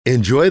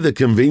Enjoy the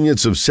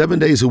convenience of 7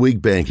 days a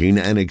week banking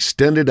and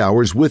extended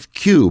hours with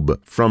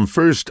Cube from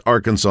First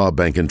Arkansas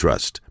Bank and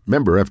Trust.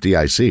 Member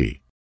FDIC.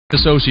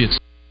 Associates.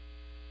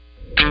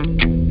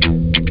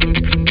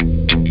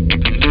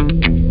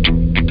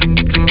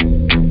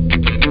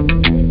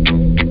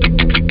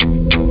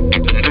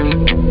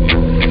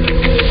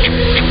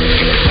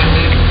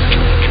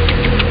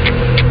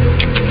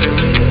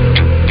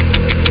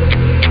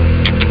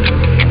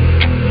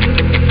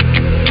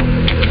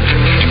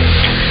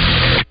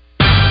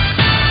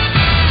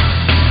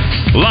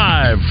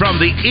 From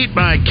the Eat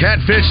My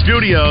Catfish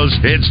studios,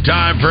 it's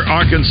time for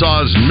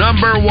Arkansas's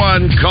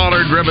 #1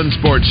 caller-driven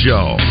sports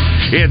show.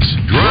 It's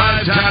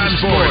Drive Time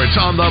Sports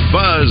on the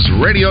Buzz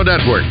Radio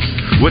Network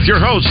with your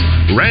hosts,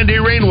 Randy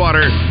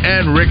Rainwater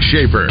and Rick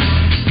Shaeffer.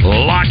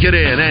 Lock it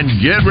in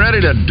and get ready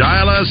to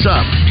dial us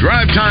up.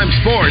 Drive Time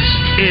Sports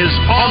is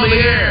on the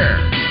air.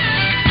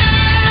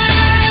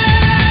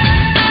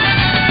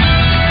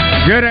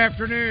 Good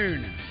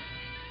afternoon.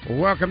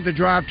 Welcome to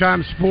Drive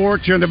Time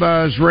Sports on the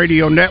Buzz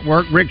Radio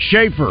Network. Rick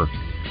Shaeffer,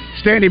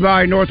 standing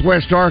by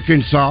Northwest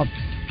Arkansas.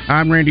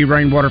 I'm Randy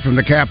Rainwater from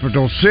the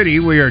capital city.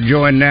 We are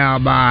joined now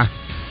by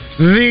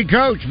the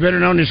coach, better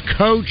known as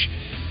Coach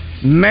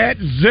Matt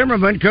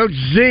Zimmerman. Coach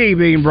Z,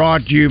 being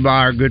brought to you by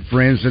our good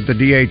friends at the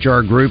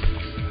DHR Group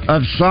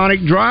of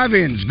Sonic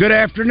Drive-Ins. Good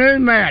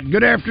afternoon, Matt.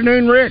 Good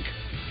afternoon, Rick.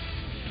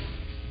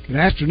 Good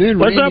afternoon,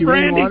 What's Randy up,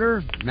 Randy?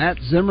 Rainwater, Matt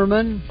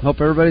Zimmerman.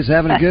 Hope everybody's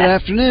having a good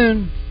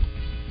afternoon.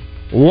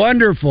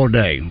 Wonderful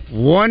day.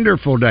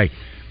 Wonderful day.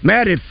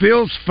 Matt, it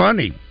feels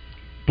funny.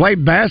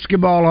 Played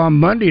basketball on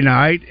Monday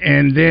night,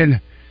 and then,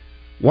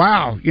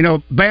 wow,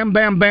 bam,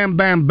 bam, bam,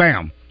 bam,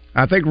 bam.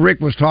 I think Rick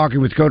was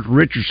talking with Coach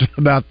Richardson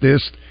about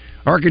this.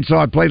 Arkansas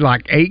had played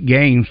like 8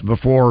 games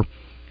before,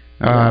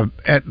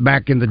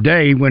 back in the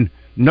day when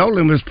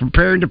Nolan was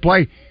preparing to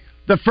play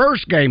the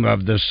first game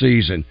of the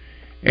season.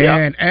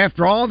 And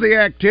after all the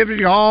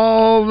activity,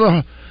 all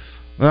the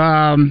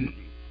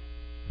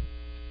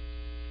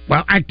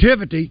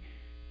activity,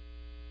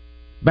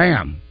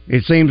 bam,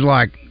 it seems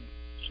like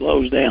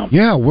slows down.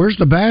 Yeah, where's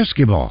the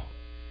basketball?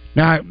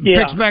 Now, it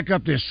picks back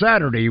up this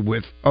Saturday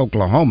with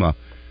Oklahoma,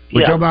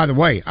 which, oh, by the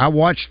way, I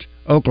watched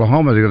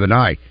Oklahoma the other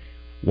night.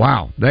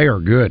 Wow, they are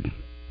good.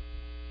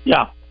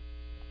 Yeah.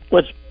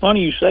 Well, it's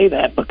funny you say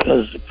that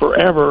because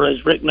forever,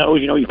 as Rick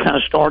knows, you kind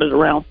of started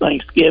around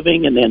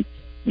Thanksgiving, and then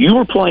you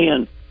were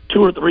playing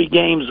 2 or 3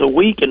 games a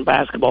week in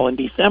basketball in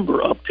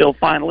December up till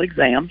final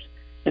exams.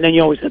 And then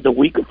you always had the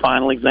week of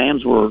final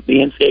exams where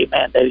the NCAA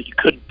mandated you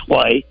couldn't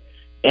play.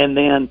 And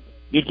then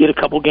you'd get a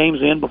couple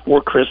games in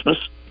before Christmas.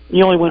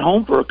 You only went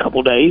home for a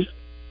couple days,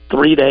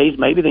 3 days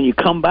maybe. Then you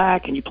come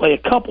back and you play a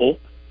couple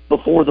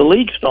before the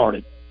league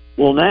started.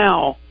 Well,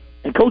 now,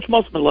 and Coach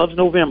Musselman loves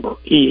November.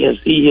 He is.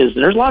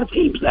 There's a lot of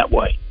teams that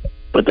way.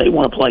 But they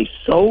want to play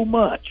so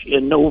much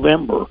in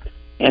November.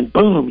 And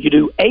boom, you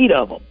do 8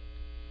 of them.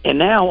 And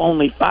now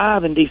only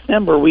 5 in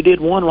December. We did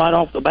 1 right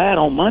off the bat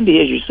on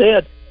Monday, as you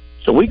said.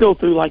 So we go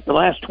through like the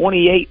last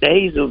 28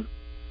 days of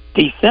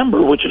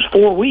December, which is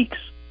 4 weeks,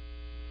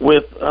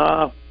 with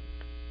 4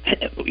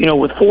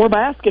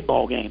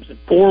 basketball games in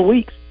 4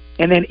 weeks.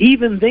 And then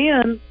even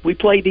then, we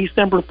play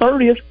December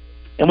 30th,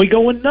 and we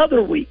go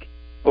another week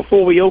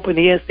before we open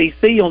the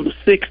SEC on the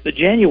 6th of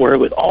January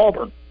with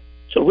Auburn.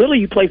 So really,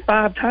 you play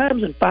 5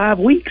 times in 5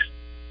 weeks.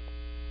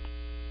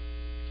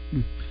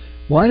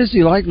 Why does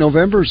he like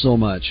November so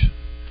much?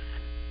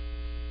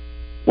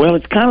 Well,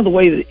 it's kind of the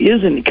way that it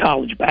is in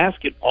college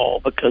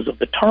basketball because of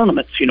the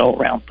tournaments,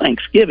 around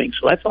Thanksgiving.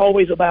 So that's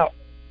always about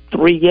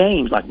 3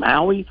 games, like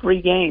Maui,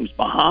 3 games,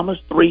 Bahamas,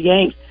 3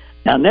 games.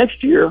 Now,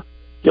 next year,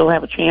 he'll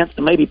have a chance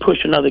to maybe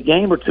push another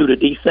game or 2 to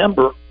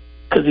December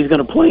because he's going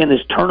to play in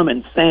this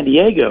tournament in San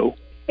Diego,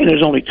 and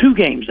there's only 2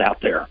 games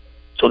out there.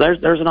 So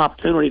there's an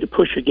opportunity to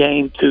push a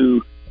game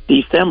to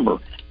December.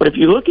 But if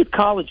you look at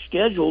college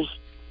schedules,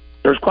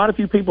 there's quite a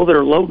few people that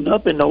are loading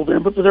up in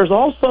November, but there's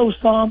also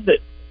some that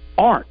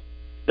aren't.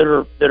 That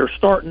are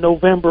starting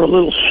November a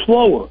little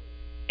slower,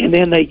 and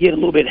then they get a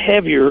little bit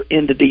heavier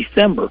into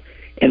December.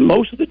 And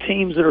most of the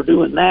teams that are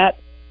doing that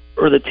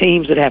are the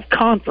teams that have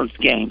conference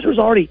games. There's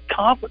already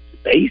conferences,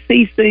 the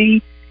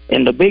ACC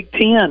and the Big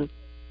Ten.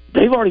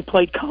 They've already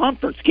played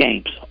conference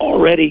games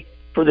already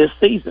for this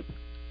season.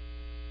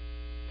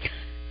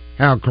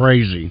 How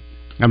crazy!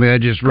 I mean,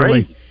 it just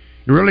really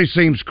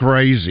seems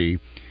crazy.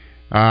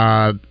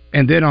 And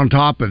then on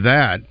top of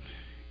that,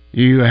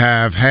 you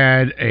have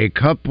had a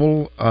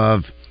couple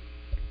of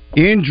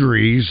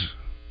injuries.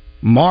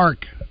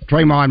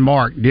 Tremont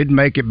Mark did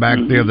make it back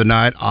the other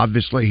night.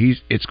 Obviously,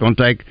 it's going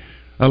to take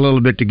a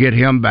little bit to get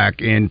him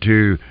back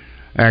into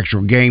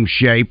actual game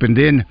shape. And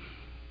then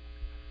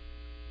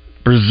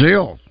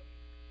Trevin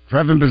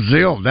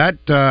Brazile,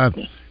 that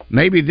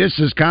maybe this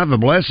is kind of a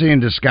blessing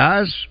in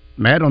disguise.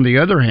 Matt, on the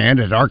other hand,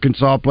 had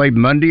Arkansas played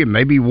Monday and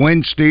maybe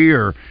Wednesday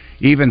or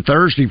even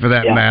Thursday for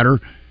that matter,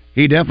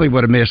 he definitely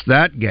would have missed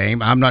that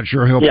game. I'm not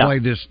sure he'll play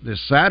this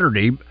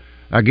Saturday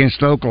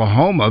against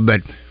Oklahoma,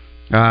 but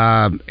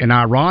and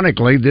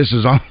ironically, this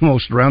is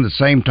almost around the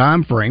same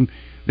time frame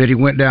that he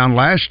went down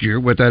last year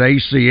with that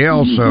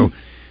ACL, so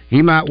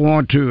he might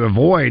want to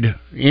avoid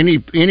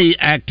any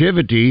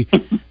activity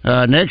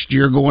next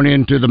year going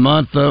into the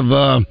month of,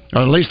 or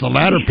at least the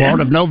latter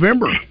part of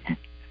November.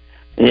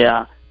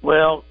 Yeah,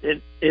 well,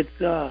 it's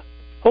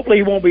hopefully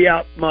he won't be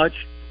out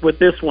much with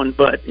this one,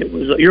 but it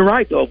was. You're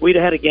right though. If we'd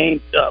had a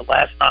game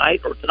last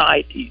night or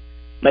tonight, he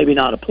maybe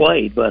not have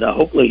played, but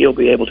hopefully he'll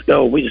be able to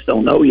go. We just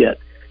don't know yet.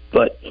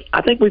 But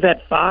I think we've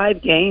had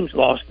 5 games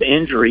lost to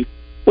injury,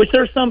 which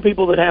there's some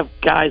people that have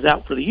guys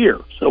out for the year.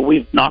 So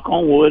we've, knock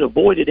on wood,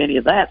 avoided any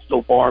of that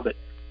so far. But,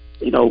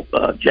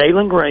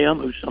 Jalen Graham,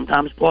 who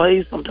sometimes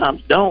plays,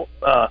 sometimes don't,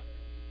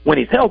 when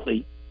he's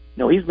healthy,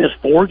 he's missed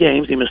 4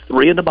 games. He missed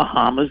 3 in the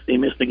Bahamas. He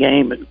missed a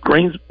game at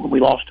when we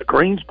lost to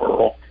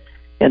Greensboro.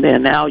 And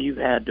then now you've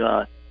had,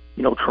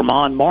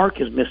 Tremont Mark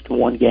has missed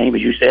 1 game.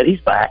 As you said,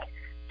 he's back.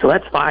 So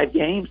that's 5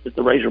 games that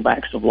the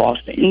Razorbacks have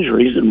lost to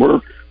injuries, and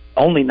we're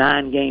only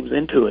 9 games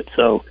into it.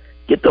 So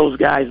get those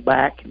guys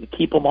back and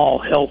keep them all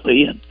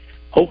healthy, and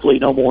hopefully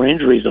no more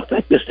injuries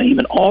affect this team.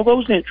 And all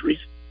those injuries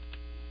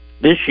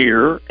this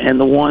year and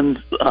the ones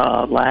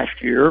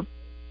last year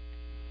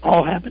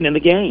all happened in the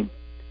game.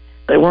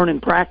 They weren't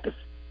in practice.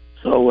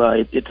 So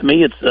to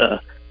me,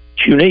 it's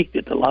unique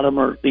that a lot of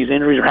them these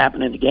injuries are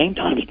happening in the game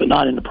times, but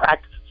not in the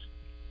practices.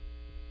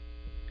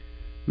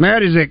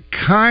 Matt, is it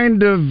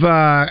kind of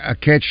a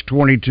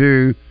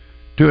catch-22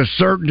 to a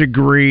certain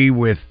degree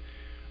with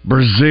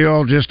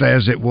Brazile, just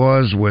as it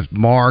was with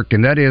Mark,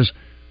 and that is,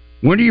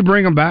 when do you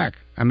bring them back?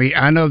 I mean,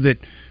 I know that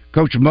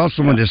Coach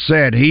Musselman has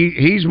said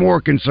he's more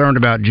concerned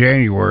about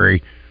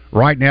January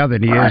right now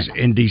than he is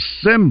in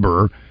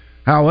December.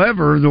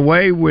 However, the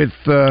way with,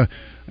 and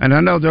I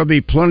know there'll be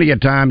plenty of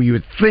time, you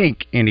would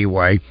think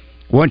anyway,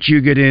 once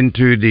you get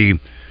into the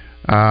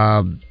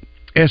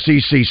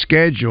SEC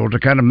schedule to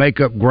kind of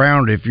make up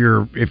ground if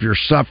you're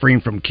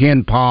suffering from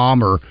Ken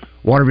Palm or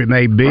whatever it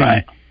may be.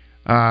 Right.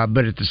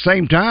 But at the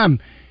same time,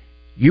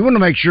 you want to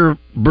make sure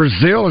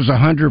Brazile is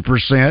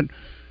 100%,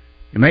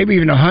 maybe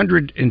even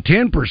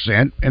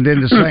 110%, and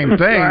then the same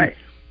thing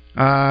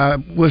right.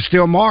 With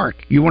still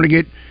Mark. You want to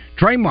get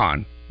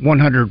Tremont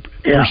 100%,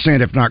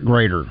 if not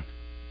greater.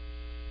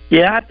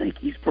 Yeah, I think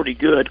he's pretty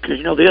good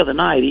because the other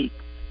night he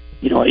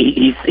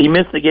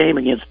missed the game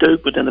against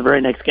Duke, but then the very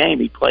next game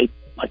he played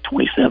like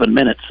 27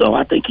 minutes. So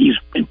I think he's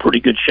in pretty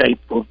good shape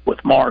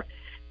with Mark.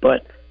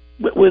 But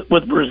with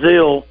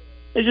Brazile,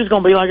 it's just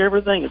going to be like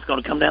everything. It's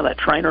going to come down to that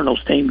trainer and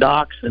those team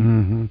docs.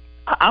 And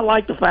I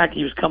like the fact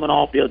he was coming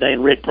off the other day,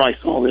 and Rick Price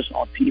saw this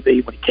on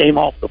TV. When he came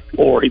off the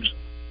floor, he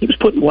was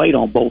putting weight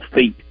on both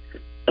feet.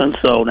 And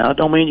so now it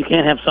don't mean you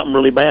can't have something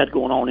really bad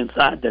going on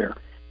inside there.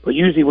 But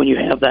usually when you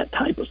have that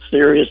type of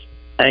serious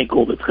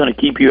ankle that's going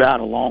to keep you out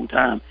a long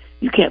time,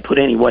 you can't put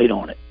any weight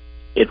on it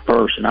at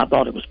first. And I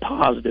thought it was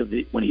positive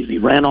that when he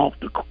ran off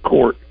the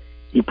court,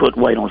 he put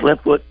weight on his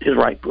left foot, his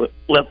right foot,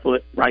 left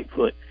foot, right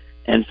foot.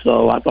 And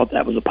so I thought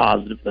that was a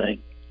positive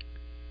thing.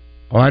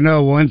 Well, I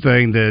know one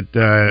thing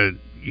that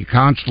you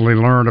constantly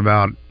learn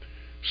about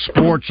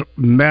sports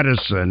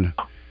medicine,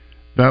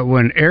 but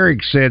when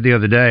Eric said the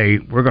other day,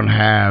 we're going to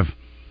have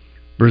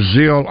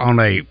Brazile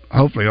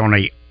hopefully on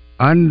a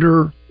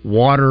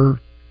underwater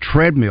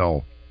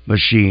treadmill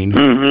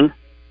machine,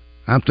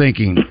 I'm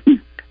thinking,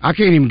 I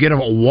can't even get a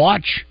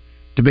watch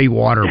to be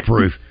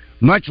waterproof,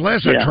 much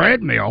less a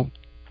treadmill.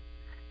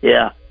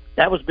 Yeah.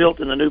 That was built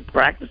in the new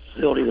practice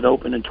facility that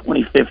opened in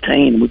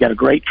 2015. We got a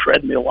great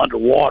treadmill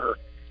underwater,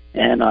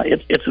 and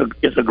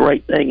it's a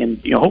great thing.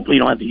 And hopefully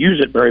you don't have to use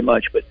it very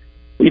much. But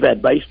we've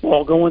had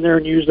baseball go in there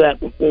and use that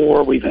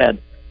before. We've had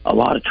a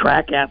lot of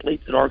track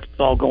athletes at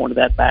Arkansas go into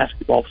that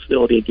basketball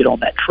facility and get on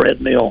that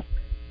treadmill,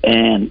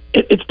 and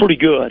it's pretty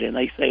good. And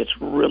they say it's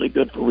really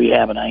good for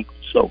rehabbing ankles.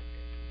 So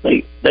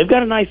they've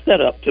got a nice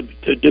setup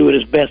to do it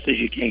as best as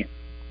you can.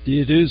 Do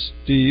you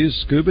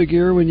use scuba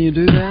gear when you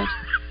do that?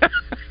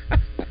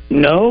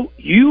 No,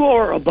 you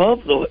are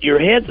your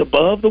head's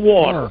above the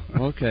water.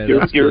 Oh, okay.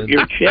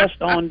 Your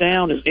chest on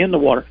down is in the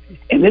water.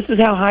 And this is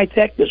how high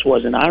tech this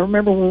was. And I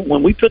remember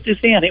when we put this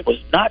in, it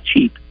was not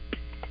cheap.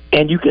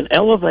 And you can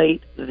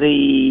elevate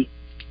the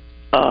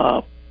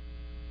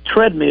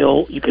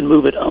treadmill. You can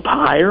move it up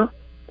higher,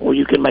 or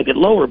you can make it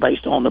lower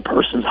based on the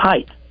person's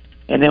height.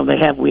 And then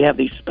we have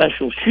these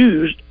special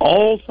shoes,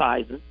 all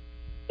sizes,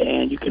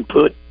 and you can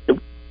put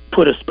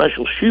a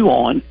special shoe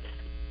on.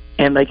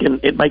 And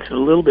it makes it a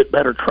little bit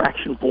better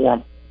traction for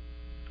them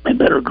and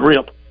better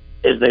grip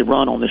as they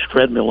run on this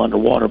treadmill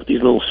underwater with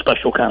these little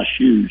special kind of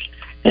shoes.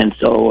 And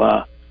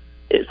so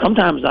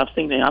sometimes I've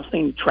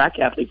seen track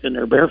athletes in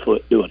there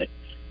barefoot doing it.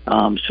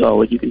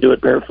 So you can do it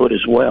barefoot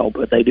as well.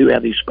 But they do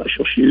have these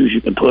special shoes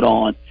you can put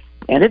on,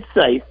 and it's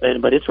safe.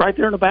 But it's right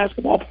there in the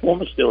basketball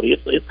performance facility.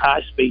 It's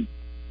high speed.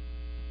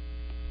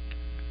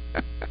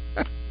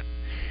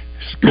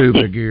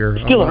 Scuba gear.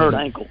 Still a hurt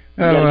ankle.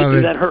 You got to get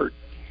through that hurt.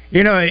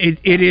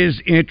 It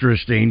is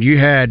interesting. You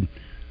had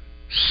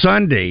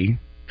Sunday,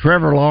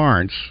 Trevor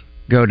Lawrence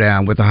go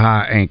down with a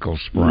high ankle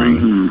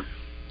sprain.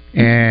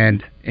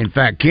 And, in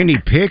fact, Kenny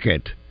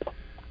Pickett,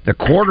 the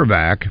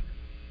quarterback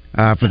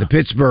for the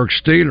Pittsburgh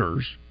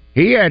Steelers,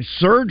 he had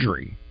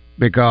surgery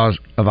because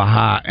of a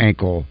high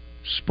ankle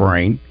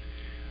sprain.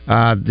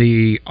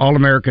 The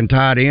All-American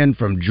tight end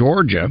from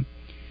Georgia,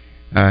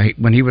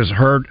 when he was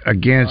hurt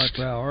against,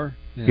 I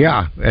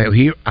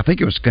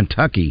think it was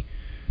Kentucky,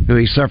 who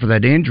he suffered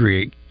that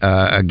injury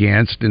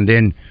against, and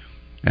then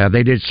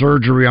they did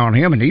surgery on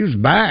him, and he was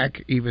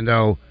back, even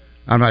though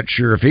I'm not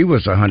sure if he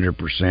was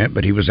 100%,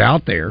 but he was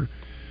out there.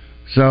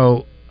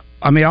 So,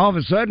 I mean, all of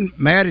a sudden,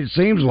 Matt, it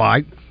seems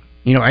like,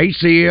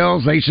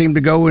 ACLs, they seem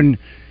to go in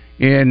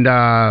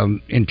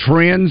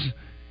trends,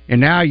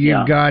 and now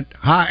you've got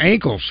high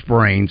ankle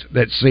sprains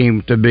that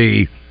seem to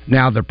be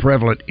now the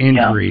prevalent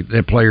injury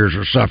that players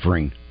are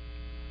suffering.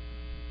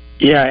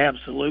 Yeah,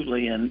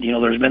 absolutely. And,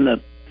 there's been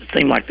it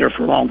seemed like there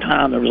for a long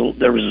time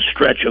there was a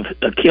stretch of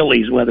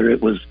Achilles, whether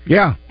it was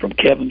from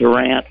Kevin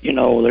Durant,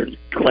 there's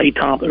Klay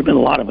Thompson. There's been a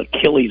lot of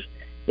Achilles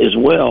as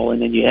well,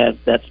 and then you had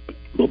that's a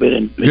little bit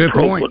in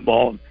pro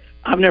football.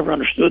 I've never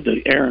understood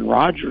the Aaron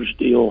Rodgers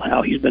deal,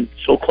 how he's been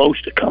so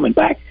close to coming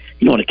back.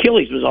 An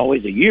Achilles was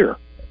always a year.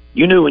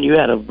 You knew when you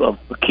had a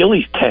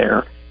Achilles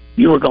tear,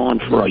 you were gone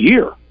for a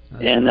year.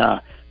 And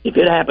if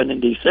it happened in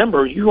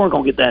December, you weren't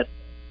going to get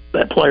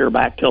that player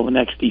back till the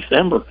next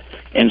December.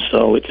 And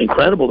so it's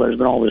incredible. There's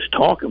been all this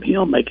talk of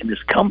him making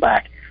this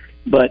comeback.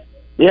 But,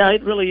 yeah,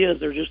 it really is.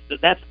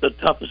 That's the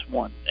toughest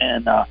one.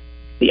 And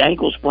the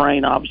ankle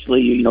sprain,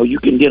 obviously, you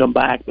can get them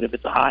back, but if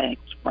it's a high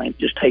ankle sprain, it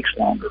just takes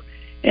longer.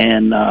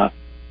 And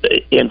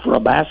for a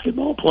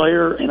basketball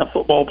player and a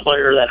football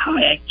player, that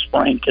high ankle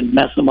sprain can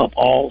mess them up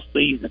all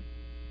season.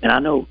 And I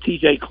know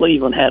T.J.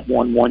 Cleveland had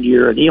one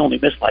year, and he only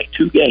missed like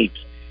 2 games.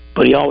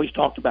 But he always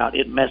talked about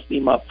it messed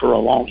him up for a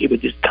long. He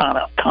would just kind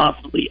of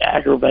constantly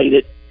aggravate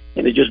it,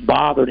 and it just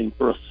bothered him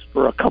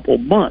for a couple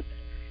months.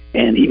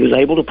 And he was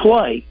able to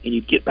play, and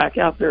you'd get back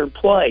out there and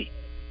play.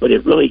 But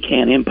it really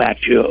can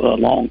impact you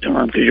long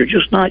term because you're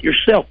just not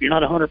yourself. You're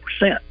not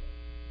 100%.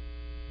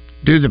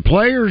 Do the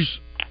players?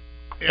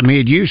 I mean,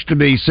 it used to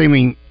be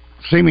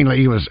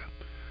seemingly it was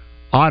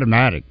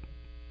automatic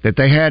that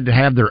they had to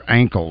have their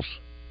ankles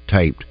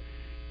taped.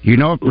 You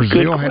know if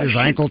Brazil had his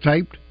ankle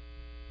taped?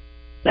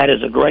 That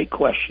is a great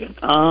question.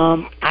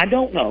 I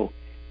don't know.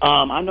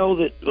 I know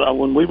that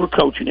when we were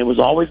coaching, it was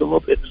always it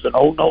was an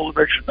old Nolan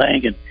Richard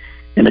thing,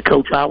 and the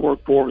coach I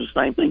worked for was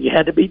the same thing. You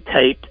had to be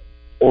taped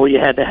or you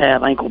had to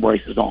have ankle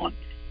braces on.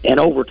 And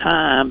over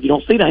time, you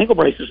don't see the ankle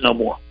braces no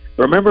more.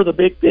 Remember the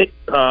big, thick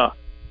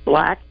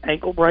black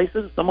ankle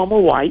braces? Some of them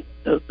were white.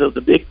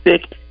 The big,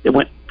 thick, that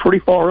went pretty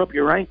far up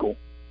your ankle.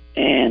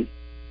 And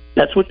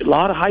that's what a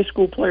lot of high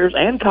school players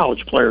and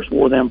college players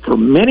wore them for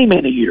many,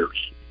 many years.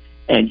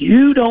 And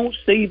you don't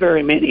see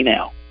very many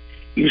now.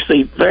 You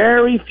see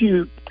very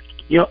few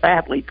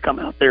athletes come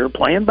out there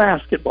playing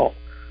basketball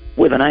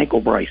with an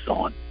ankle brace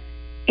on.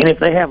 And if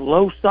they have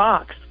low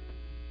socks,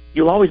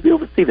 you'll always be able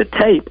to see the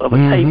tape of a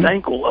taped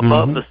ankle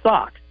above the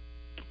socks.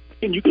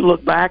 And you can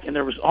look back, and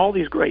there was all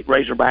these great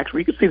Razorbacks where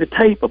you could see the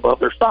tape above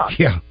their socks.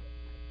 Yeah.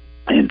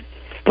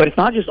 But it's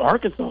not just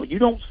Arkansas. You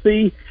don't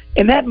see,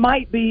 and that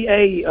might be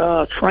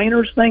a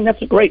trainer's thing.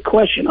 That's a great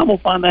question. I'm going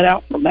to find that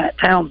out from Matt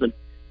Townsend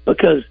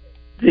because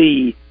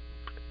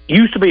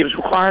used to be it was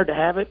required to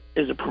have it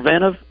as a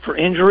preventive for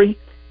injury.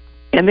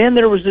 And then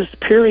there was this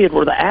period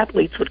where the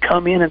athletes would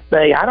come in and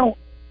say,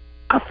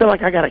 I feel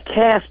like I got a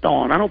cast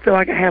on. I don't feel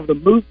like I have the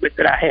movement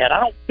that I had.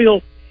 I don't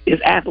feel as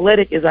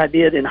athletic as I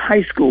did in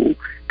high school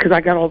because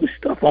I got all this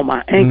stuff on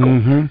my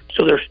ankle.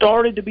 So there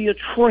started to be a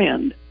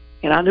trend,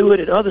 and I knew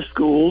it at other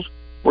schools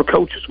where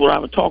coaches, where I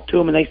would talk to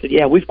them, and they said,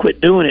 yeah, we've quit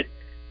doing it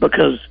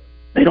because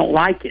they don't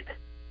like it.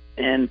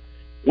 And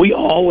we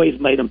always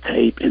made them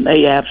tape, and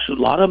they a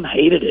lot of them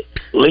hated it.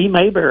 Lee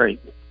Mayberry,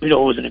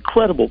 was an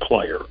incredible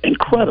player,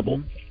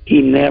 incredible.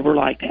 He never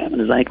liked having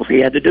his ankles. He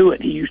had to do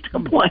it. He used to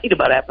complain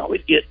about having to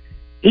always get.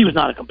 He was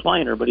not a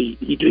complainer, but he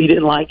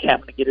didn't like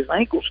having to get his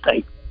ankles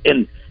taped,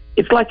 and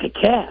it's like a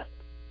cast.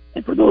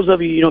 And for those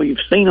of you, you've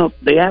seen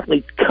the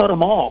athletes cut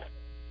them off.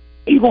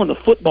 You go in the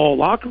football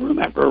locker room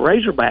after a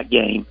Razorback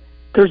game.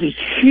 There's these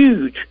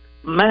huge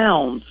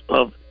mounds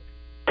of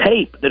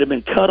tape that have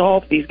been cut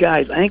off these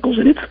guys' ankles,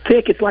 and it's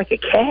thick. It's like a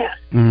cast,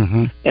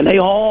 and they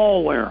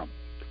all wear them.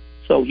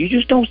 So you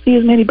just don't see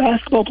as many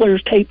basketball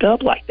players taped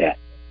up like that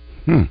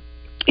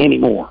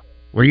anymore.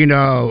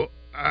 Well,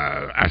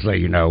 I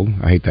say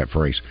I hate that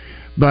phrase,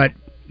 but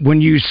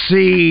when you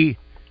see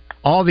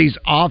all these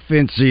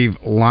offensive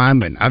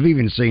linemen, I've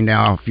even seen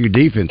now a few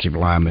defensive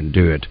linemen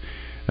do it,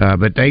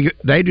 but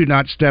they do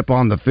not step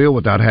on the field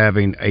without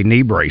having a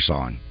knee brace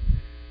on,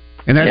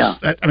 and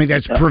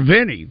that's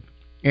preventive.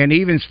 And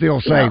even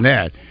still saying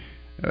that,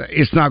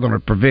 it's not going to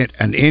prevent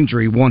an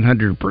injury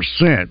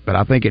 100%, but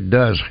I think it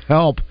does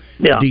help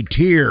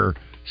deter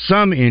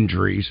some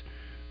injuries.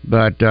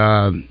 But,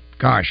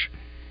 gosh,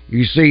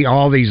 you see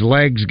all these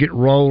legs get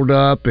rolled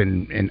up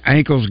and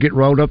ankles get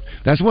rolled up.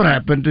 That's what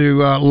happened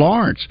to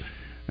Lawrence.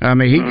 I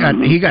mean,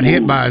 he got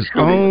hit by his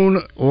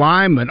own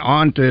lineman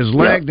onto his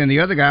leg. Then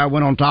the other guy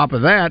went on top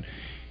of that,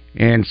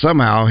 and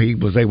somehow he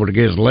was able to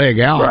get his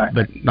leg out,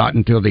 but not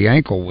until the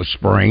ankle was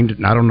sprained.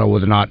 And I don't know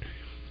whether or not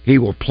he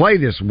will play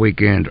this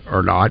weekend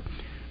or not.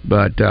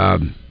 But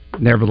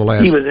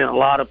nevertheless, he was in a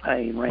lot of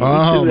pain, Randy.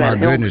 Oh, my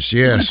goodness,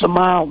 yes. He's a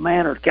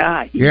mild-mannered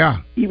guy.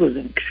 He was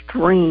in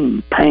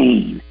extreme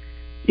pain,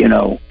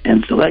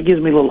 and so that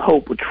gives me a little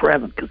hope with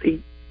Trevin, because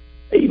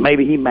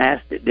maybe he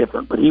masked it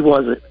different, but he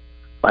wasn't.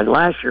 Like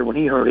last year when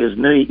he hurt his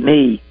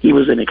knee, he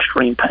was in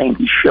extreme pain.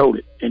 He showed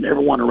it, and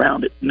everyone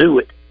around it knew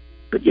it.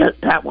 But yet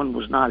that one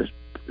was not as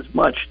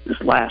much,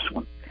 this last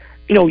one.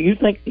 You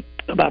think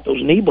about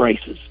those knee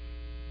braces.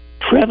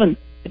 Trevin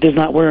does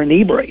not wear a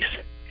knee brace.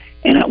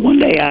 And one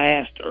day I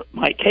asked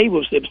Mike Cave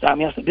was sitting beside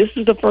me. I said, "This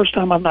is the first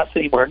time I've not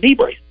seen him wear a knee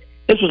brace."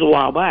 This was a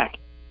while back.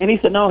 And he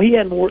said, no, he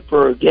hadn't worked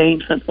for a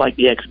game since like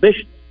the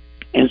exhibition.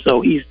 And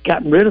so he's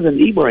gotten rid of the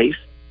knee brace,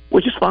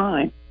 which is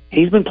fine.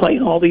 He's been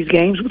playing all these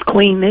games with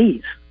clean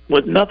knees,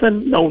 with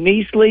nothing, no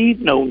knee sleeve,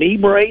 no knee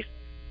brace,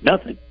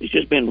 nothing. It's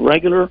just been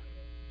regular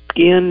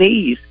skin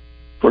knees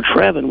for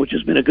Trevin, which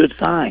has been a good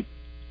sign.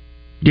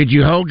 Did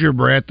you hold your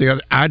breath?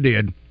 I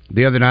did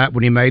the other night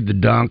when he made the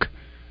dunk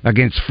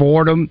against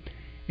Fordham,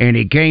 and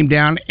he came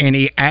down and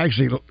he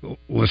actually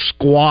was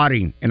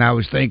squatting, and I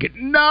was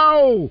thinking,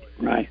 no!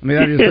 Right. I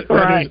mean,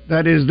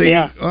 that is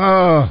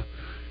the,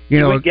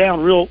 he went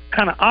down real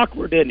kind of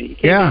awkward, didn't he? He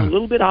came down a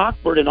little bit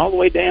awkward and all the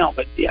way down,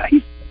 but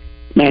he's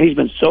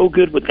been so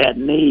good with that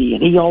knee,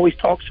 and he always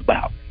talks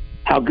about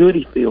how good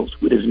he feels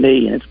with his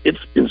knee, and it's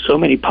been so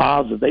many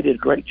positives. They did a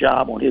great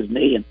job on his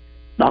knee, and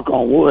knock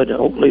on wood,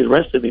 hopefully the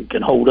rest of him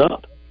can hold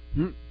up.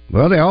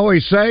 Well, they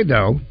always say,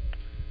 though,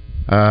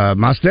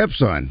 my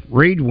stepson,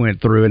 Reed,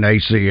 went through an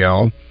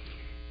ACL,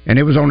 and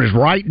it was on his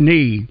right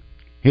knee.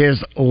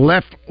 His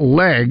left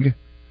leg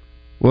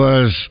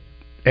was,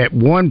 at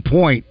one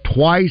point,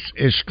 twice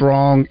as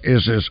strong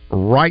as his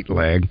right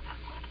leg,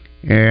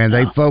 and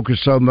they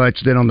focused so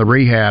much then on the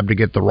rehab to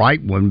get the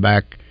right one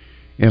back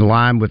in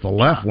line with the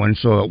left one,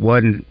 so it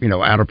wasn't,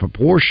 out of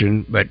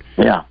proportion. But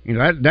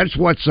that's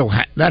what's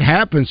that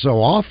happens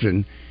so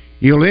often.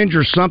 You'll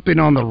injure something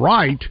on the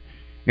right,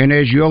 and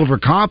as you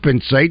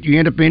overcompensate, you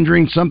end up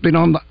injuring something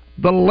on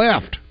the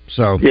left.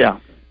 So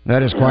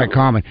that is quite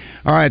common.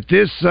 All right,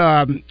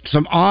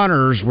 some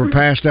honors were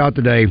passed out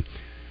today,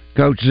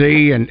 Coach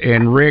Z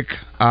and Rick.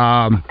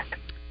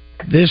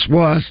 This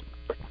was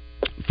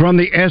from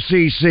the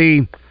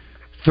SEC.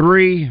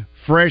 3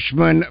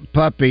 freshman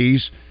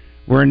puppies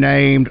were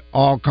named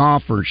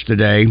All-Conference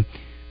today.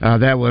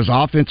 That was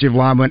offensive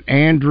lineman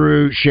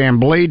Andrew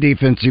Chambly,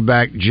 defensive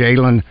back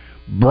Jalen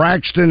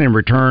Braxton, and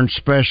return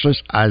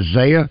specialist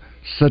Isaiah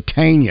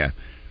Satania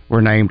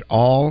were named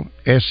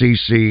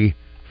All-SEC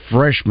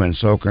freshmen.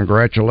 So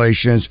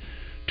congratulations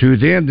to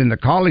them. Then the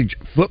College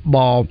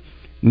Football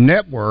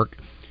Network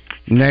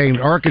named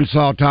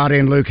Arkansas tight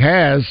end Luke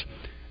Hasz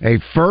a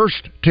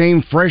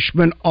first-team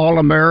freshman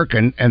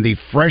All-American and the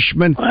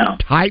freshman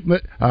tight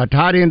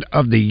end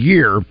of the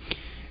year.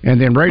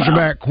 And then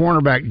Razorback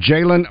cornerback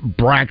Jalen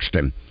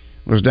Braxton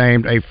was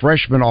named a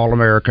freshman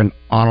All-American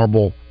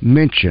honorable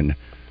mention.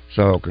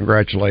 So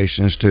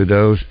congratulations to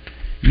those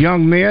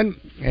young men,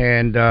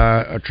 and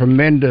a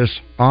tremendous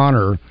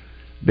honor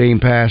being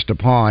passed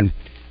upon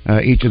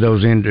each of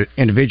those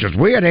individuals.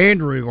 We had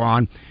Andrew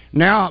on.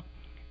 Now,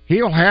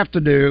 he'll have to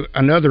do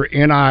another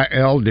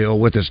NIL deal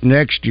with us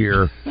next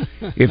year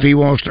if he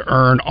wants to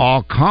earn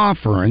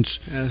All-Conference.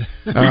 You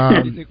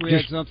think we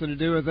had something to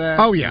do with that?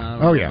 Oh,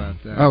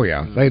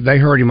 yeah. They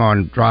heard him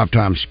on Drive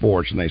Time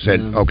Sports, and they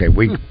said, okay,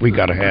 we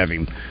got to have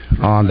him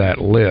on that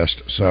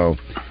list. So,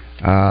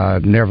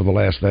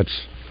 nevertheless,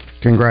 that's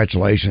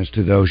congratulations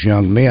to those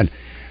young men.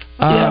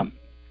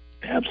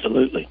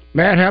 Absolutely.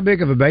 Matt, how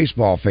big of a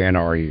baseball fan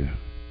are you?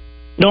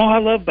 No, I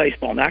love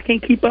baseball. Now, I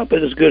can't keep up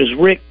with it as good as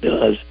Rick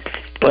does,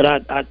 but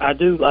I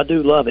do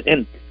love it.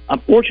 And I'm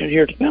fortunate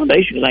here at the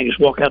foundation because I can just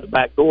walk out the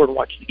back door and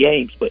watch the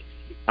games. But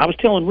I was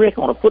telling Rick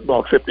on a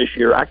football trip this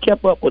year, I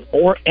kept up with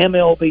more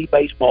MLB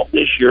baseball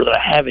this year than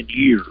I have in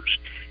years.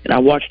 And I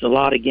watched a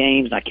lot of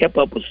games, and I kept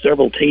up with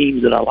several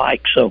teams that I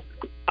like. So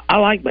I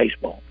like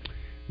baseball.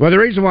 Well, the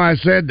reason why I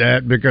said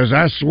that, because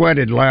I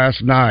sweated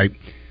last night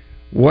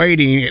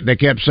waiting. They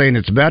kept saying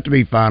it's about to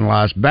be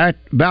finalized,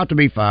 about to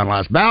be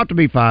finalized.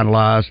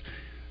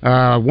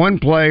 One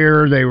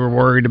player, they were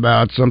worried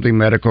about something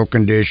medical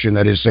condition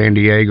that is San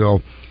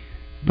Diego,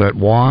 but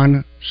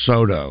Juan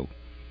Soto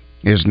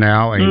is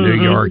now a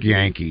New York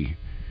Yankee.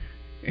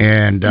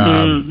 And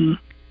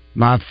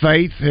my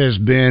faith has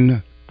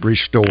been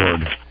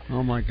restored.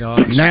 Oh, my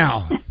gosh.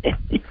 Now.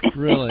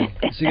 Really?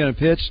 Is he going to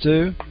pitch,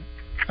 too?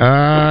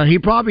 He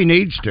probably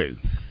needs to.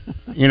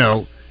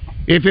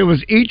 If it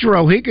was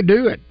Ichiro, he could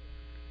do it.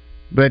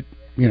 But,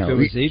 if it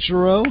was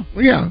Ichiro?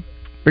 Yeah,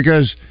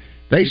 because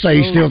they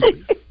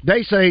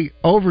say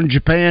over in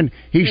Japan,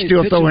 he's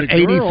still throwing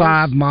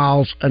 85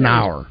 miles an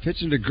hour. He's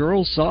pitching to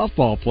girls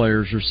softball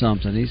players or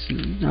something. He's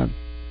not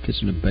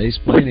pitching to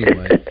baseball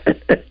anyway.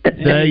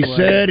 They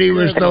said he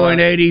was throwing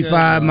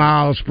 85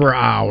 miles per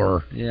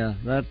hour. Yeah,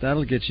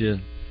 that'll get you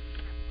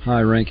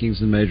high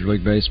rankings in Major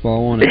League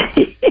Baseball, won't it?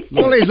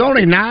 Well, he's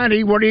only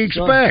 90. What do you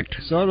expect?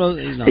 Soto,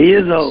 he's not. He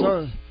is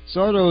old.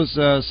 Soto's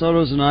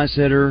a nice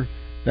hitter.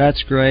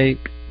 That's great.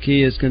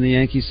 Key is, can the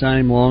Yankees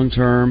sign him long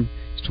term?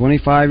 He's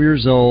 25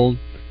 years old.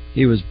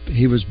 He was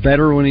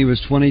better when he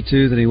was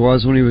 22 than he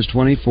was when he was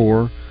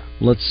 24.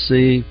 Let's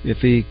see if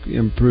he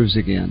improves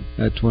again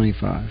at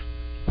 25.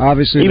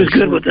 Obviously, he was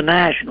good with the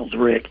Nationals,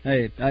 Rick.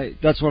 Hey,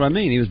 that's what I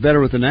mean. He was better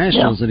with the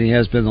Nationals than he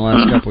has been the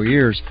last couple of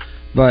years.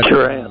 But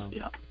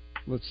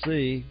let's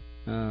see.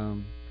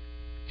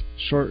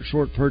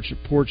 Short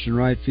porch and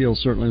right field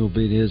certainly will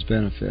be to his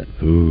benefit.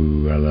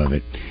 Ooh, I love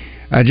it.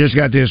 I just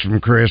got this from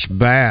Chris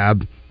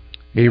Babb.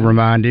 He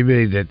reminded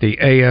me that the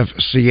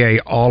AFCA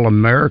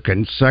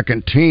All-American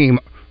second team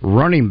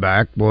running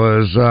back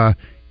was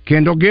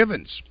Kendall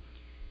Givens.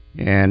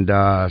 And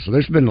so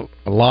there's been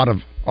a lot of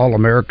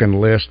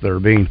All-American lists that are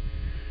being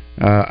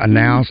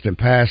announced and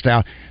passed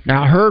out.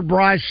 Now, I heard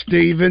Bryce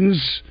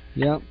Stevens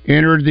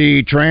entered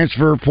the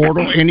transfer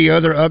portal. Any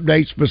other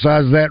updates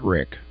besides that,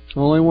 Rick?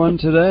 Only one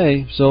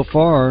today so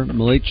far.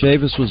 Malik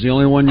Chavis was the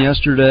only one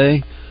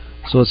yesterday.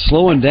 So it's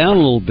slowing down a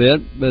little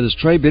bit. But as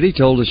Trey Biddy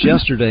told us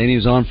yesterday, and he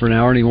was on for an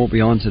hour and he won't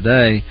be on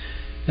today,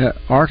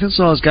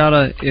 Arkansas has got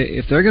to,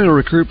 if they're going to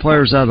recruit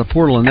players out of the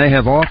portal, and they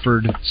have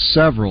offered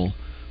several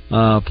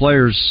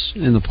players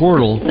in the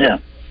portal,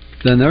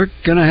 then they're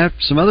going to have,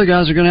 some other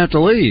guys are going to have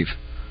to leave.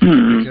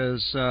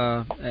 Because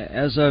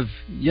as of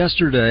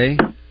yesterday,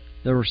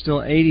 there were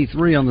still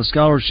 83 on the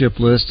scholarship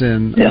list,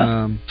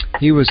 and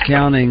he was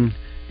counting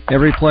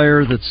every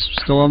player that's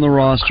still on the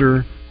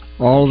roster,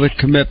 all of the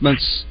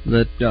commitments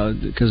that,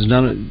 because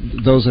none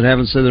of those that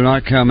haven't said they're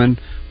not coming,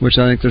 which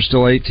I think there's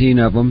still 18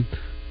 of them,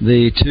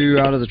 the 2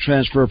 out of the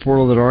transfer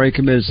portal that are already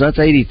committed, so that's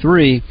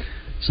 83.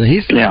 So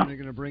he's thinking they're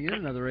going to bring in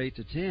another 8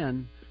 to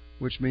 10,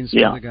 which means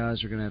some of the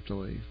guys are going to have to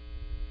leave.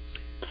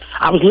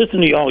 I was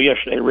listening to you all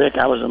yesterday, Rick.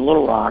 I was in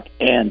Little Rock,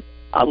 and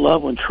I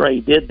love when Trey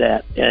did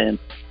that. And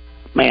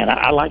man,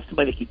 I like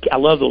somebody. I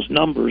love those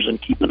numbers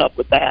and keeping up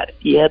with that.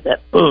 He had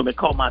that boom. It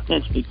caught my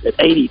attention. He said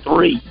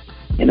 83,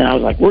 and then I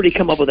was like, "Where did he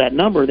come up with that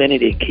number?" Then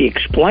he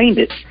explained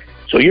it.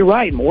 So you're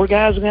right. More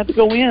guys are going to have to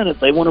go in if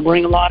they want to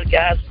bring a lot of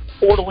guys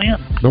portal in.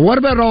 But what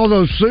about all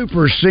those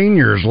super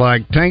seniors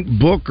like Tank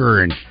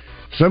Booker and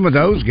some of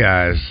those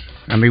guys?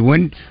 I mean,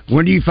 when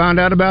do you find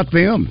out about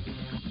them?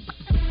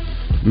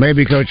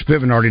 Maybe Coach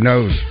Pittman already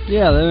knows.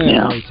 Yeah, they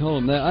already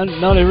told him that.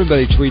 Not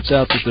everybody tweets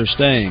out that they're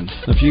staying.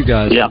 A few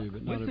guys do,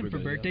 but not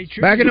everybody.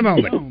 Back in a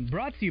moment.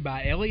 Brought to you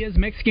by Elia's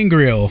Mexican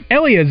Grill.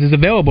 Elia's is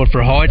available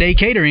for holiday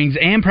caterings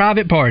and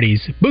private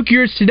parties. Book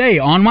yours today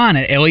online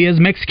at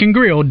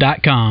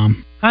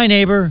eliasmexicangrill.com. Hi,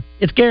 neighbor.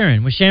 It's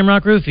Garen with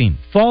Shamrock Roofing.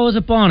 Fall is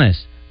upon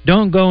us.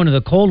 Don't go into the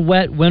cold,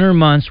 wet winter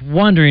months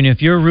wondering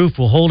if your roof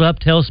will hold up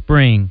till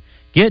spring.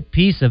 Get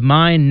peace of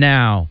mind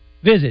now.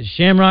 Visit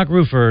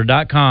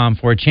shamrockroofer.com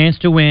for a chance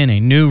to win a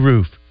new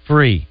roof,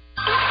 free.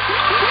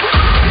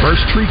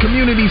 First Tree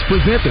Communities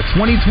present the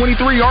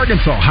 2023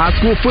 Arkansas High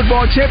School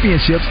Football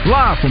Championships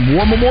live from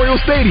War Memorial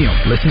Stadium.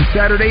 Listen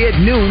Saturday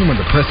at noon when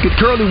the Prescott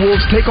Curly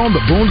Wolves take on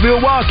the Booneville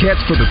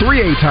Wildcats for the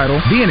 3A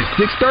title. Then at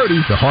 6:30,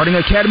 the Harding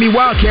Academy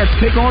Wildcats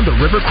take on the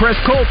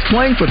Rivercrest Colts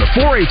playing for the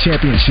 4A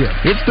championship.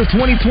 It's the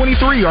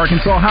 2023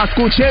 Arkansas High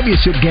School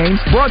Championship games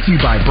brought to you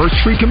by Birch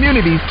Tree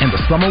Communities and the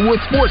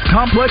Summerwood Sports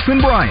Complex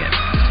in Bryant.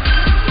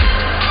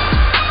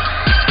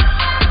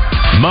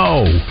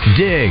 Mow,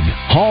 dig,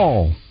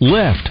 haul,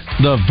 lift.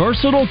 The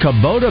versatile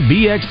Kubota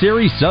BX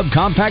Series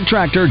subcompact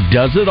tractor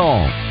does it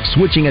all.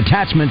 Switching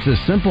attachments is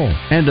simple,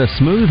 and the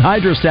smooth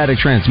hydrostatic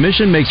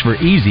transmission makes for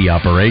easy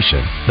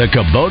operation. The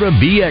Kubota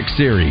BX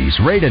Series,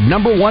 rated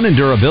 #1 in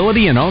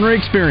durability and owner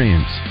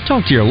experience.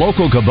 Talk to your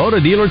local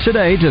Kubota dealer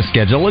today to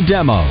schedule a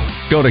demo.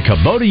 Go to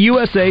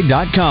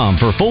KubotaUSA.com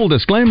for full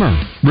disclaimer.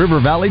 River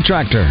Valley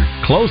Tractor,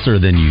 closer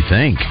than you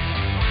think.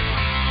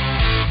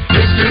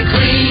 Mr.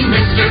 Clean,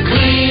 Mr.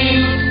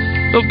 Clean.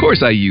 Of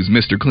course I use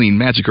Mr. Clean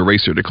Magic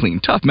Eraser to clean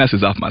tough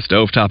messes off my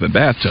stovetop and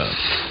bathtub.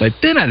 But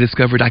then I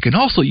discovered I can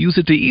also use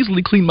it to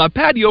easily clean my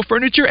patio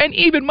furniture and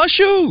even my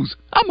shoes.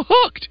 I'm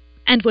hooked.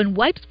 And when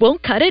wipes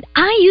won't cut it,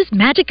 I use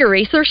Magic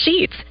Eraser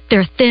Sheets.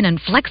 They're thin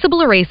and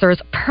flexible erasers,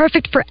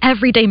 perfect for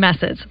everyday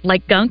messes,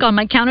 like gunk on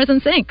my counters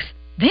and sinks.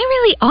 They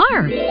really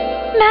are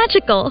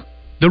magical.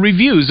 The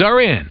reviews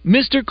are in.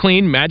 Mr.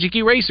 Clean Magic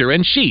Eraser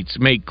and Sheets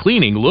make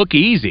cleaning look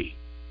easy.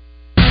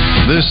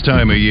 This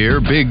time of year,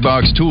 big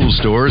box tool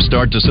stores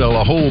start to sell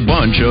a whole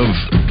bunch of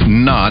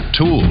not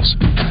tools,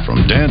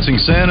 from dancing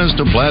Santas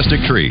to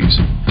plastic trees.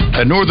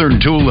 At Northern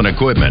Tool and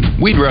Equipment,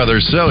 we'd rather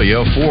sell you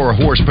a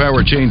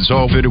 4-horsepower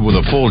chainsaw fitted with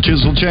a full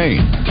chisel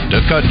chain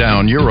to cut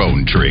down your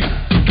own tree.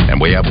 And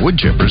we have wood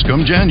chippers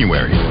come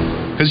January,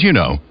 because you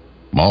know,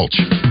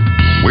 mulch.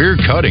 We're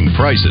cutting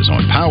prices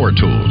on power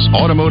tools,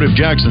 automotive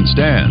jacks and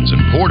stands,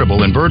 and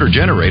portable inverter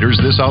generators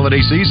this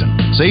holiday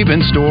season. Save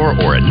in store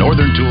or at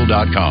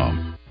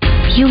northerntool.com.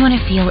 You want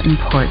to feel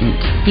important.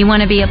 You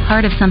want to be a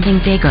part of something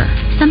bigger,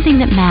 something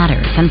that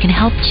matters and can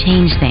help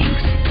change things.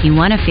 You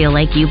want to feel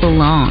like you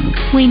belong.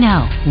 We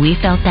know. We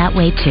felt that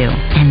way too.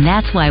 And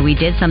that's why we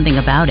did something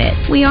about it.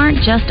 We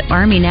aren't just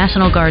Army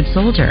National Guard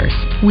soldiers.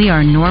 We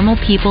are normal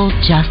people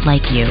just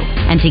like you.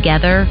 And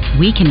together,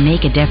 we can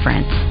make a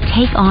difference.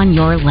 Take on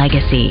your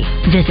legacy.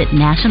 Visit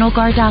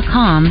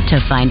NationalGuard.com to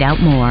find out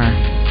more.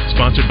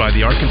 Sponsored by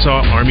the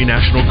Arkansas Army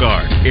National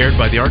Guard. Aired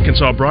by the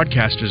Arkansas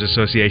Broadcasters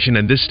Association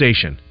and this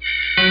station.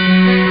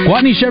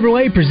 Gwatney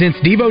Chevrolet presents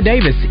Devo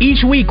Davis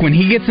each week when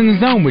he gets in the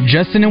zone with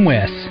Justin and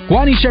Wes.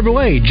 Gwatney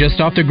Chevrolet,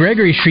 just off the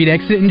Gregory Street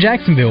exit in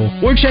Jacksonville.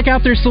 Or check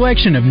out their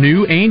selection of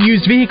new and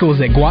used vehicles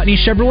at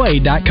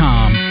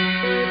GwatneyChevrolet.com.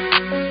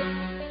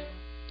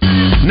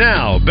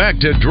 Now, back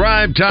to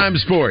Drive Time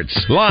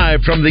Sports,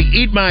 live from the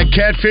Eat My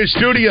Catfish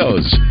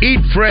studios. Eat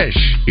fresh,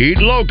 eat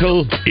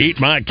local, eat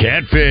my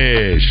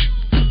catfish.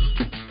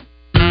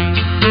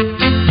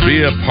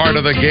 Be a part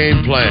of the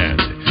game plan.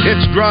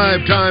 It's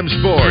Drive Time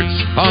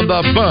Sports on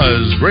the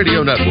Buzz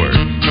Radio Network.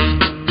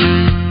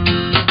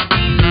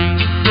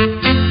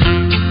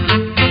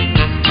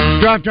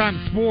 Drive Time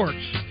Sports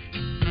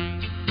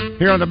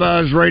here on the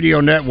Buzz Radio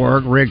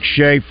Network. Rick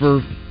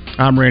Shaeffer.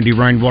 I'm Randy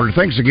Rainwater.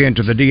 Thanks again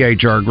to the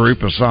DHR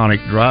Group of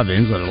Sonic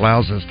Drive-Ins that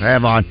allows us to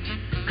have on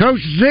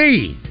Coach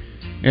Z.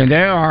 And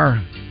there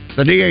are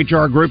the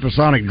DHR Group of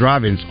Sonic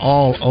Drive-Ins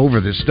all over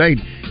the state,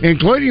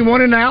 including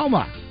one in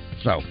Alma.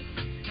 So,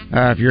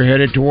 if you're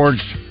headed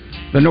towards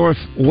the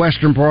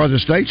northwestern part of the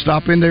state,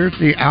 stop in there at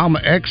the Alma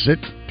exit,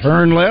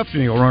 turn left,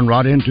 and you'll run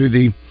right into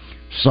the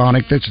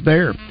Sonic that's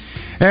there.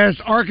 As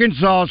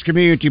Arkansas's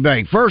community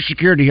bank, First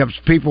Security helps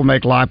people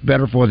make life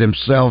better for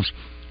themselves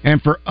and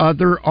for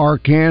other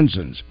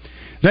Arkansans.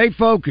 They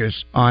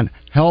focus on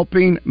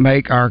helping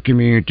make our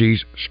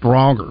communities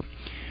stronger.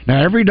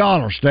 Now, every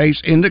dollar stays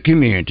in the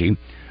community.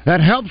 That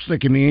helps the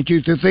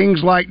community through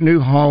things like new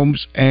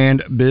homes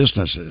and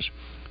businesses,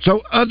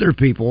 so other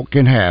people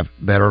can have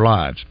better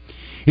lives.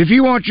 If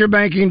you want your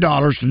banking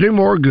dollars to do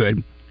more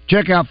good,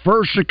 check out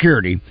First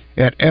Security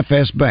at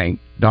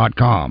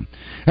fsbank.com.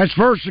 That's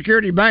First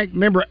Security Bank,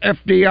 member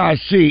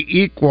FDIC,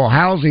 equal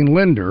housing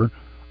lender,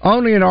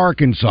 only in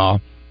Arkansas.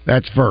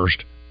 That's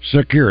First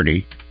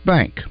Security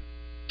Bank.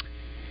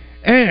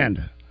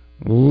 And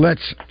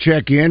let's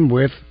check in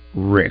with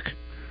Rick.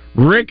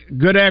 Rick,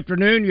 good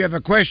afternoon. You have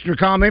a question or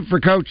comment for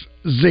Coach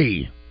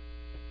Z?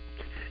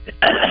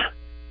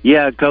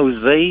 Yeah, Coach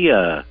Z.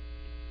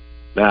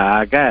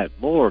 I got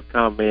more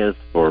comments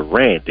for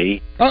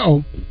Randy.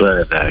 Uh-oh.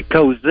 But,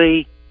 Coach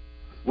Z,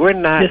 we're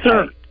not... Yes,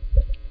 sir.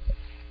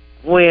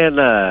 When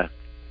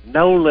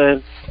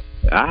Nolan...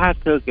 I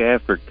took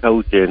after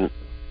coaching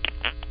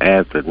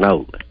after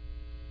Nolan.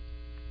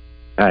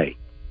 Hey,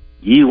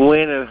 you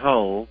win at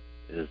home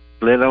and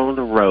split on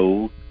the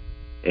road,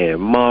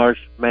 and March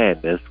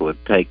Madness would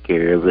take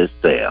care of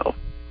itself.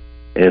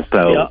 And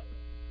so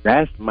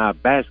that's my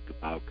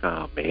basketball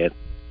comment.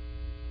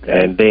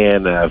 And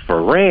then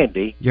for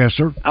Randy. Yes,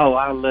 sir. Oh,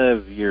 I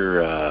love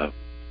your, of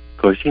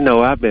course, you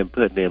know, I've been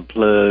putting in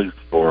plugs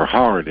for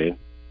Harding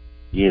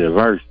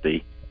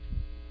University,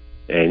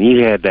 and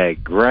you had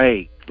that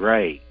great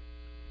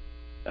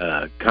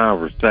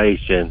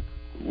conversation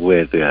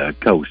with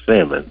Coach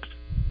Simmons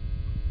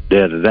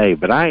the other day,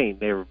 but I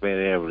ain't never been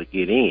able to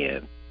get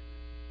in.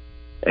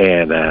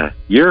 And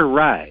you're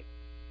right.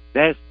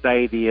 That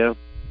stadium,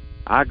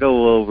 I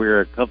go over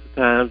here a couple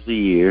times a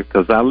year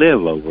because I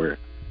live over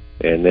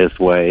in this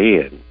way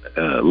and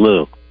a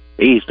little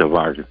east of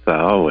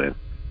Arkansas,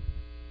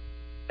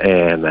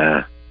 and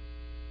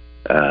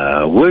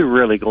we're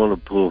really going to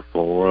pull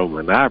for him,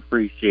 and I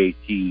appreciate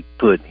you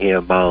putting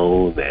him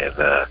on,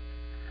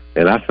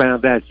 and I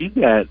found out you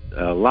got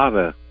a lot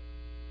of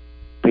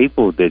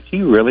people that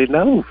you really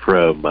know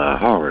from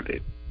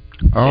Harding.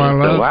 Oh,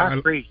 I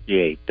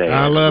appreciate that.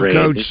 I love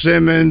Randy. Coach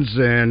Simmons,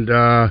 and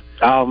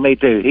oh, me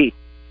too.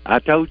 I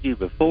told you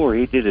before,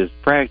 he did his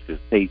practice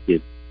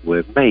teaching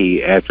with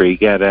me after he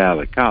got out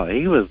of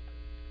college.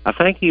 I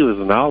think he was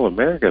an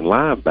All-American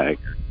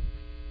linebacker.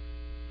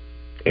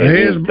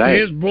 His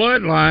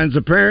bloodlines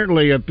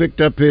apparently have picked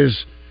up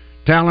his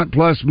talent,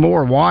 plus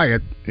more.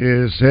 Wyatt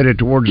is headed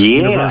towards the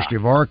University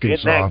of Arkansas.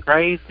 Isn't that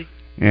crazy?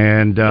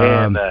 And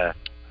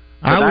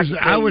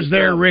I was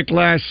there, Rick,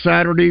 last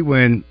Saturday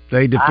when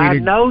they defeated. I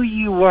know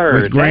you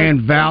were with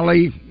Grand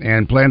Valley,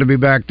 and plan to be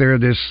back there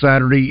this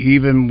Saturday,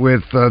 even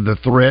with the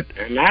threat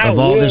of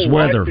all this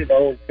weather. Watch it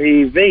on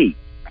TV.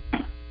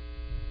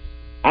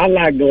 I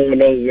like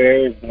going over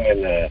there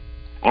when I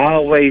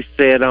always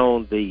sit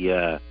on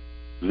the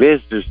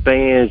visitor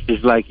stands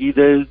just like you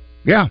do.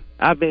 Yeah,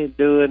 I've been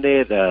doing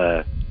it.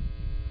 I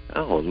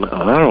don't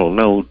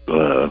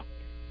know.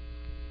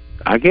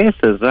 I guess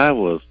as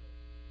I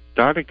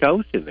started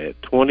coaching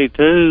at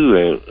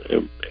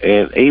 22,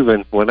 and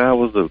even when I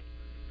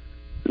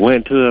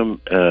went to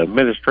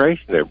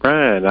administration at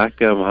Bryan, I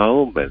come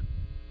home and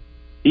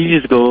you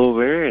just go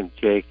over there and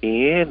check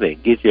in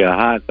and get you a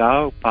hot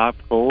dog,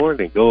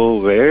 popcorn, and go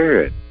over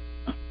there and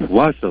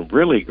watch some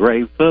really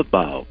great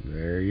football.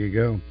 There you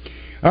go.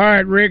 All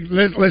right, Rick,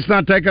 let's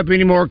not take up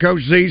any more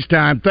Coach Z's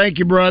time. Thank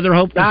you, brother.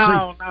 Hope to see.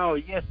 No,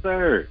 yes,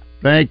 sir.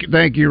 Thank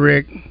you,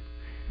 Rick.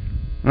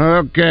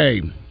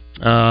 Okay.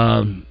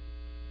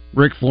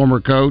 Rick,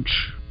 former coach,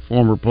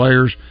 former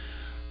players.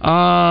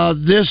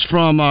 This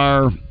from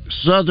our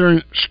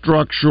Southern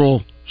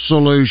Structural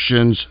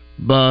Solutions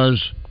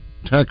Buzz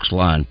text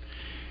line.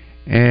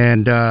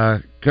 And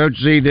Coach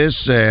Z, this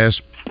says,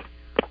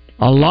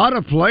 A lot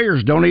of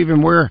players don't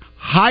even wear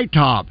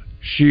high-top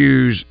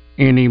shoes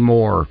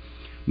anymore.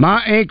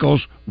 My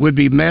ankles would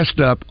be messed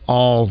up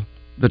all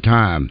the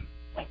time.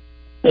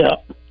 Yeah.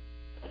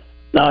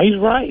 No, he's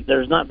right.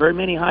 There's not very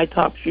many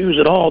high-top shoes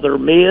at all. They're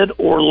mid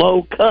or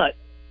low cut.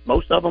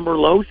 Most of them are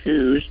low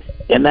shoes,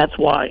 and that's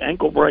why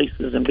ankle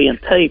braces and being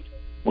taped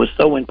was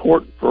so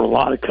important for a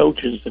lot of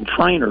coaches and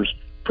trainers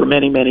for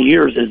many, many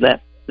years as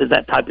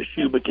that type of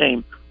shoe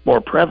became more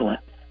prevalent.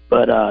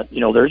 But,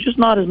 there's just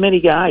not as many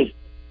guys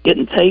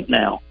getting taped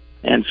now.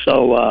 And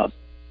so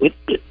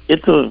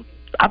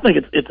I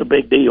think it's a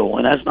big deal,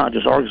 and that's not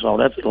just Arkansas.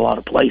 That's a lot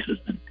of places.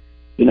 And,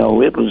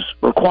 it was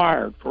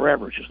required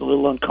forever. It's just a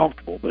little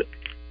uncomfortable, but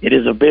it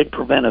is a big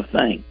preventive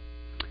thing.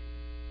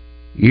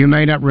 You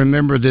may not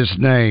remember this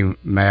name,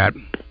 Matt.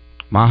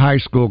 My high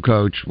school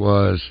coach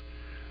was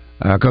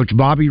Coach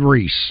Bobby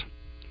Reese.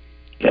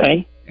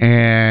 Okay.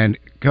 And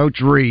Coach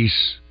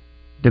Reese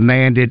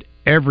demanded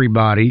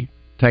everybody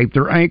tape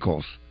their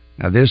ankles.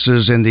 Now, this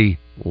is in the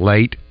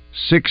late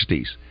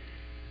 60s.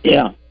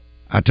 Yeah.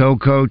 I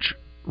told Coach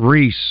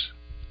Reese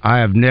I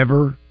have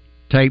never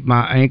taped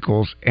my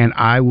ankles, and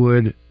I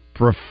would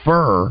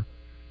prefer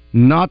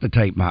not to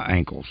tape my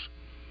ankles.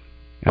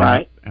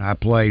 Right. I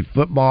played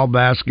football,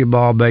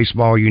 basketball,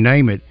 baseball, you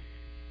name it.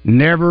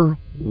 Never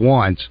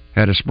once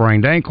had a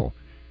sprained ankle.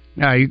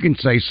 Now, you can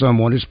say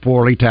someone as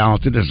poorly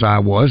talented as I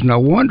was, no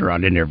wonder I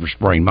didn't ever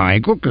sprain my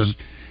ankle, because,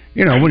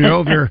 when you're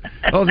over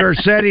there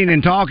sitting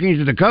and talking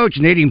to the coach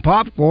and eating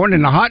popcorn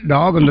and a hot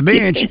dog on the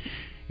bench, it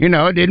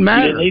didn't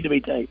matter. You didn't need to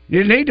be taped. You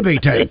didn't need to be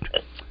taped.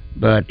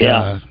 But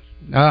yeah.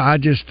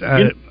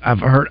 I've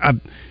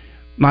heard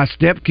my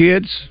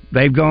stepkids,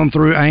 they've gone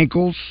through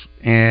ankles,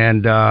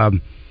 and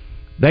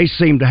they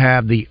seem to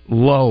have the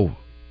low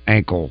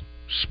ankle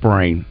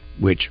sprain,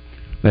 which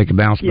they can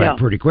bounce back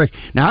pretty quick.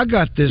 Now, I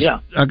got this. Yeah.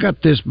 I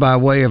got this by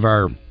way of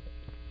our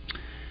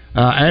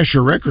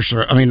Asher Records.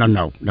 I mean,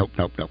 nope.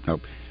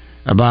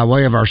 By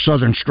way of our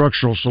Southern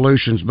Structural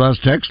Solutions Buzz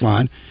text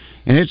line,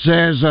 and it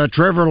says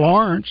Trevor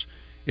Lawrence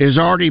is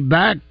already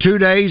back 2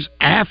 days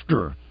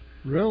after.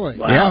 Really?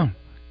 Wow. Yeah,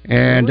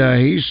 and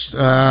he's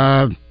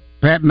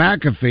Pat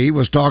McAfee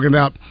was talking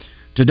about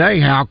today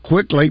how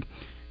quickly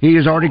he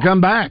has already come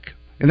back.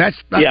 And that's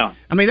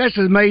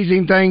the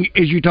amazing thing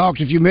is you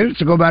talked a few minutes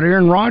ago about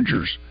Aaron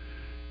Rodgers.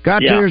 Got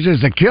tears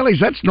his Achilles.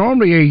 That's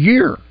normally a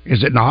year,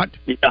 is it not?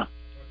 Yeah,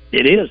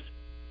 it is.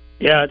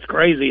 Yeah, it's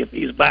crazy if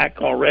he's back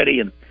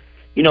already. And,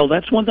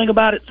 that's one thing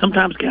about it.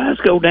 Sometimes guys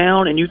go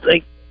down and you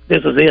think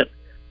this is it.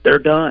 They're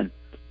done.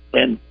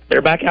 And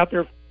they're back out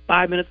there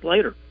 5 minutes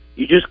later.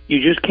 You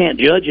just can't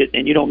judge it,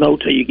 and you don't know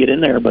till you get in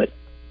there. But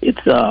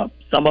it's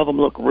some of them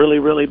look really,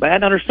 really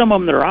bad. Now, there's some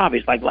of them that are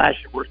obvious, like last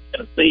year we're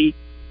going to see.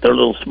 They're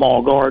little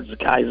small guards. The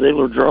Kai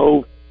Ziegler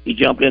drove. He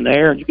jumped in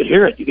there, and you could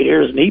hear it. You could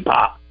hear his knee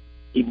pop.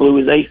 He blew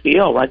his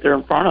ACL right there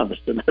in front of us.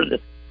 And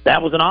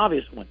that was an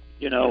obvious one.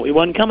 He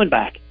wasn't coming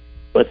back.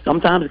 But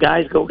sometimes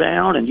guys go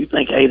down, and you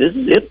think, hey, this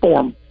is it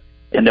for them,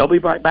 and they'll be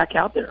right back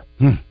out there.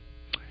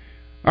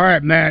 All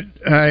right, Matt.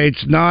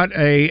 It's not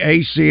a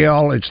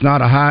ACL. It's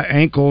not a high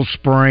ankle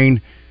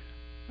sprain.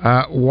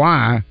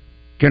 Why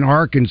can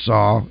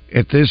Arkansas,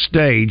 at this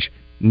stage,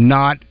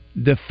 not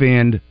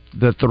defend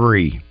the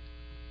three?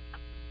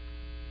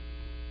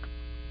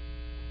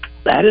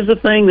 That is the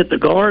thing that the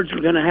guards are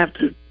going to have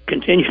to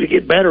continue to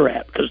get better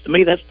at, because to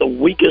me that's the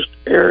weakest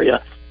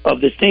area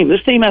of this team.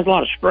 This team has a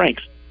lot of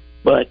strengths,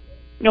 but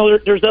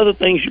there's other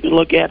things you can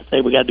look at and say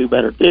we got to do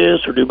better at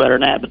this or do better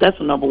than that, but that's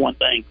the number one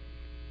thing.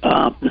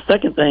 The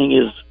second thing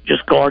is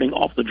just guarding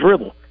off the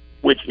dribble,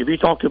 which if you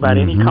talk to about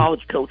any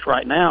college coach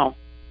right now,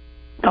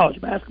 college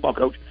basketball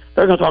coach,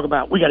 they're going to talk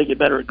about we got to get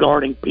better at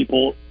guarding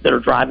people that are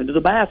driving to the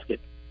basket.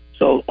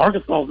 So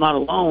Arkansas is not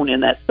alone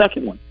in that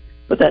second one.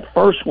 But that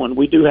first one,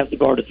 we do have to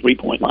guard the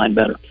three-point line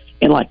better.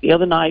 And like the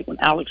other night when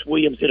Alex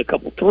Williams hit a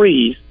couple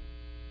threes,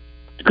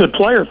 it's a good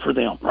player for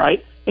them,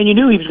 right? And you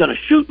knew he was going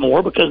to shoot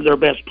more because their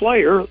best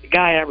player, the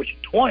guy averaging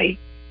 20,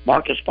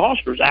 Marcus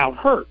Foster's out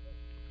hurt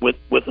with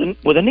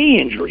a knee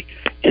injury.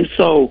 And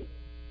so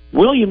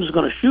Williams is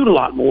going to shoot a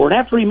lot more. And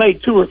after he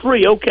made 2 or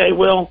 3, okay,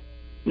 well,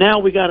 now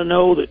we got to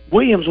know that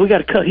Williams, we got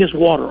to cut his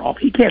water off.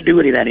 He can't do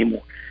any of that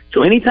anymore.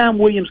 So anytime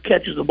Williams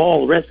catches the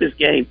ball the rest of this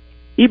game,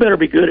 he better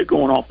be good at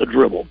going off the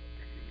dribble.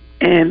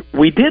 And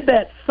we did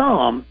that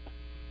some,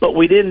 but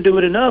we didn't do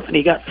it enough, and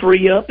he got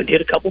 3 up and hit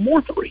a couple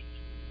more threes.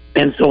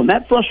 And so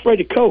that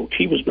frustrated coach.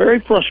 He was very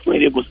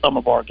frustrated with some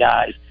of our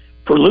guys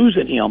for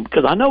losing him,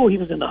 because I know he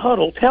was in the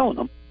huddle telling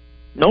them,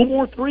 no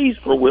more threes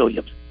for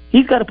Williams.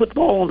 He's got to put the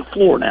ball on the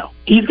floor now.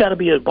 He's got to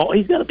be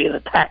an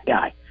attack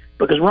guy,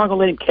 because we're not going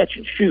to let him catch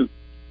and shoot.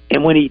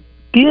 And when he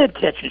did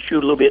catch and shoot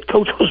a little bit,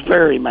 coach was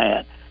very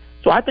mad.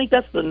 So I think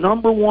that's the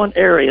number one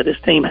area this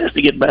team has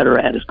to get better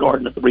at, is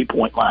guarding the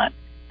three-point line.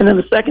 And then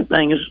the second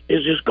thing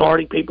is just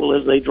guarding people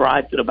as they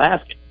drive to the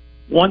basket.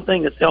 One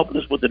thing that's helping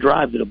us with the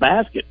drive to the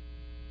basket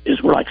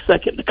is we're like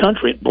second in the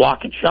country at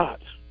blocking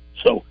shots.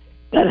 So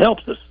that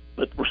helps us,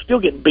 but we're still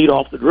getting beat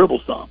off the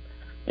dribble some.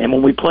 And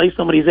when we play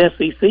some of these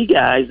SEC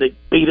guys that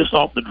beat us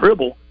off the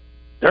dribble,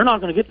 they're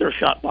not going to get their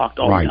shot blocked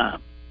all the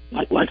time.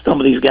 like some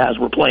of these guys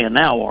we're playing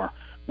now are.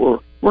 We're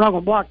not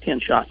going to block 10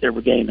 shots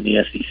every game in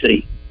the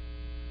SEC.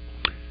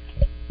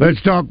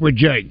 Let's talk with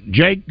Jake.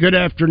 Jake, good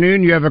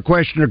afternoon. You have a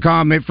question or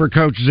comment for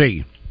Coach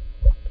Z?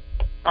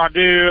 I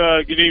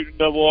do. Good evening,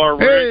 Double R.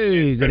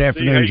 Hey, good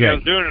afternoon, Jake. How you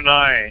guys doing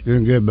tonight?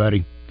 Doing good,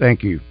 buddy.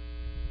 Thank you.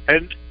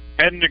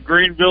 Heading to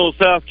Greenville,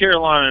 South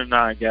Carolina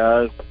tonight,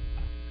 guys.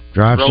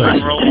 Drive safe.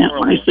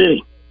 Nice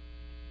city.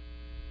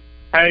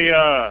 Hey,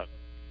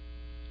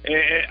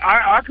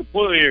 I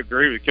completely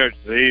agree with Coach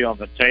Z on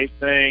the tape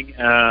thing.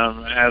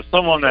 As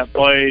someone that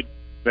played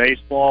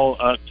baseball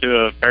up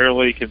to a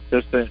fairly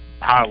consistent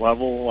high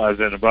level, as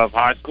in above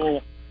high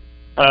school,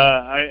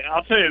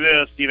 I'll tell you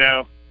this,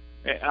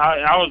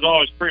 I was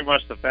always pretty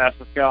much the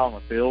fastest guy on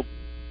the field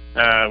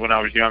when I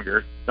was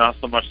younger. Not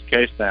so much the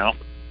case now.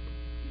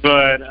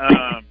 But,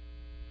 I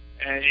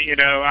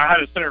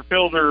had a center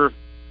fielder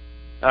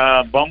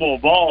bumble a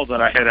ball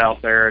that I hit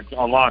out there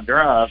on line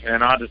drive,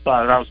 and I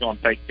decided I was going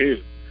to take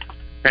two.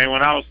 And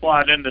when I was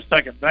sliding into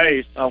second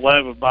base, I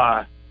led with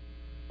my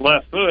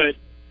left foot,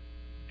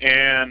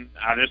 and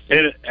I just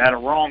hit it at a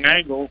wrong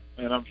angle,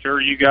 and I'm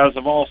sure you guys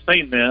have all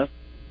seen this.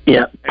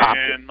 Yeah.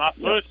 And my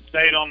foot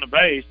stayed on the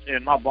base,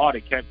 and my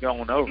body kept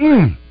going over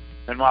it.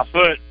 And my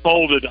foot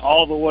folded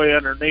all the way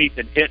underneath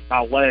and hit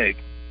my leg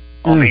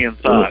on the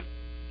inside.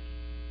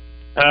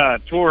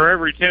 Tore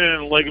every tendon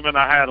and ligament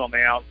I had on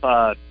the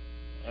outside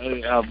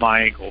of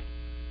my ankle.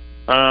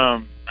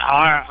 I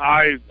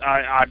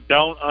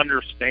don't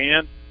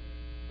understand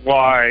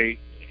why,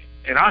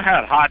 and I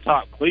had high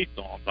top cleats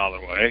on, by the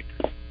way,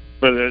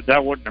 but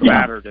that wouldn't have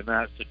mattered in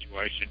that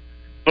situation.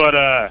 But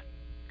I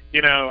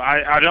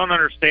don't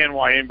understand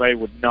why anybody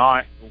would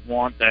not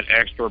want that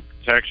extra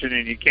protection,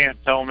 and you can't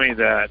tell me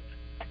that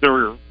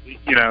they're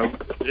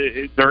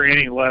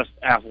any less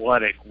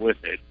athletic with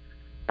it.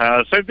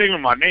 Same thing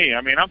with my knee.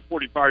 I mean, I'm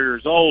 45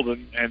 years old,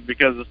 and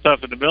because of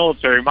stuff in the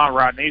military, my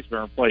right knee's been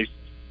replaced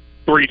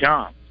 3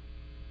 times.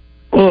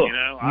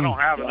 I don't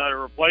have another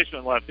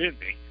replacement left in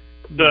me.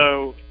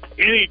 So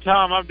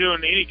anytime I'm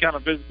doing any kind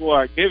of physical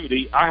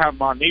activity, I have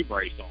my knee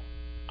brace on.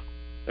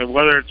 And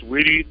whether it's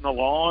weed eating the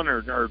lawn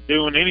or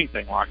doing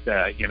anything like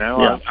that,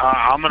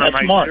 I'm going to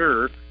make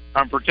sure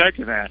I'm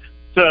protecting that.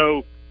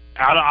 So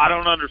I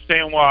don't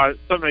understand why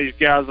some of these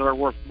guys that are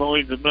worth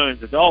millions and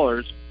millions of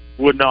dollars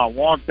would not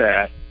want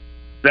that.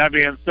 That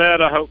being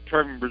said, I hope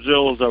Trevor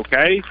Brazil is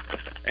okay,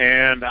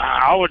 and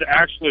I would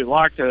actually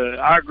like to.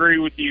 I agree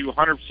with you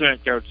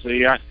 100%, Coach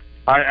C. I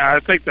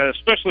think that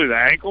especially the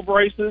ankle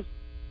braces,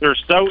 they're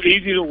so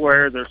easy to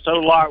wear. They're so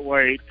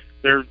lightweight.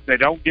 They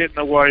don't get in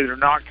the way. They're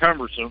not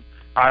cumbersome.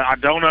 I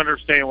don't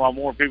understand why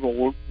more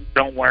people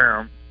don't wear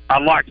them.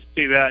 I'd like to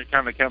see that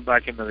kind of come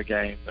back into the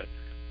game. But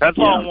that's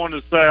all I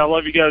wanted to say. I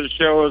love you guys'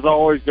 show. As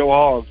always, go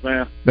Hogs,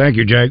 man. Thank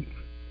you, Jake.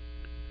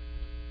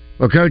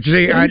 Well, Coach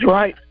Z,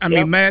 right. I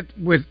mean, Matt,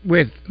 with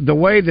the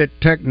way that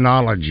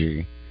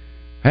technology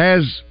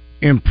has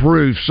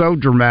improved so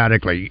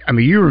dramatically, I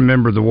mean, you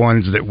remember the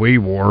ones that we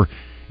wore.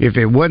 If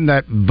it wasn't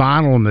that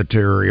vinyl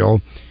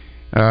material,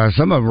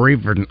 some of them were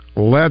even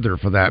leather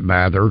for that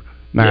matter.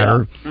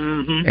 Yeah.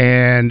 Mm-hmm.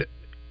 And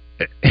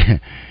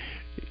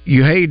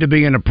you hate to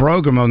be in a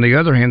program, on the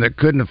other hand, that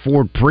couldn't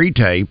afford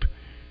pre-tape,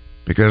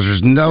 because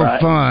there's no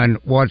fun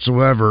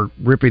whatsoever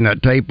ripping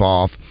that tape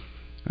off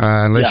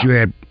unless you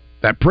had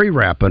that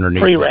pre-wrap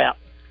underneath. Pre-wrap.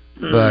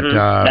 But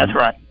that's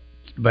right.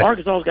 But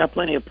Arkansas's got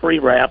plenty of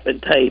pre-wrap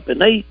and tape,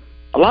 and a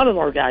lot of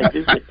our guys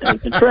do get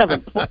tape. And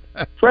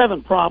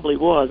Trevin probably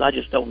was. I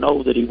just don't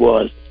know that he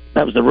was.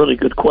 That was a really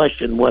good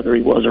question, whether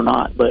he was or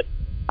not. But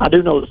I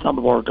do know that some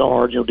of our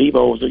guards,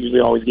 Debo's usually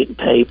always getting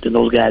taped, and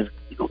those guys,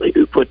 they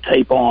do put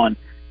tape on,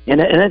 and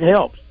it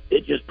helps.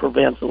 It just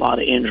prevents a lot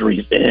of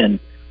injuries.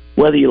 And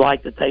whether you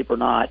like the tape or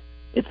not,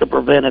 it's a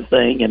preventive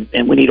thing,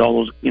 and we need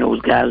all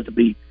those guys to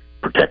be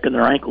protecting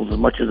their ankles as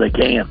much as they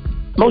can.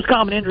 Most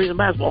common injuries in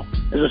basketball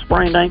is a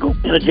sprained ankle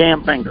and a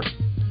jammed finger.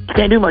 You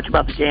can't do much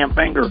about the jammed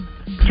finger,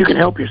 but you can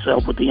help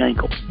yourself with the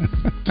ankle.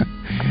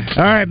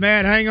 All right,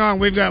 Matt, hang on.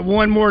 We've got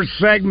one more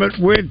segment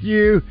with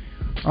you.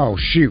 Oh,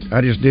 shoot,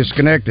 I just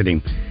disconnected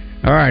him.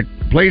 All right,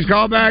 please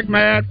call back,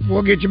 Matt.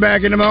 We'll get you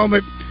back in a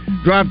moment.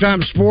 Drive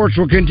Time Sports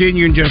will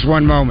continue in just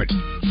one moment.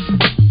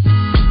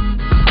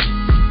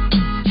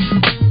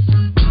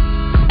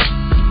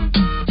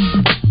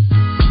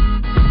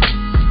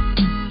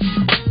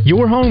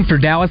 Your home for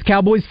Dallas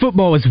Cowboys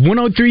football is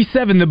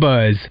 103.7 The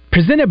Buzz.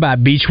 Presented by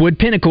Beechwood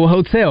Pinnacle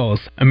Hotels.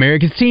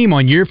 America's team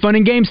on your fun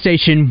and game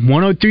station,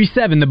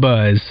 103.7 The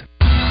Buzz.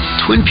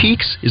 Twin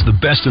Peaks is the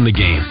best in the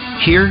game.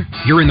 Here,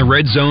 you're in the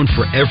red zone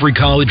for every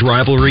college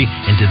rivalry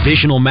and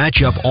divisional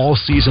matchup all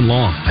season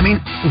long. I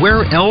mean,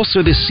 where else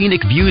are the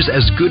scenic views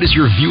as good as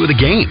your view of the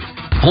game?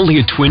 Only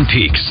at Twin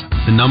Peaks,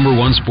 the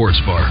 #1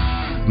 sports bar.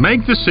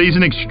 Make the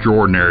season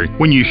extraordinary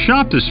when you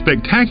shop the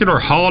spectacular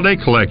holiday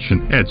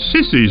collection at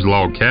Sissy's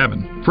Log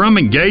Cabin. From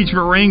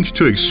engagement rings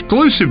to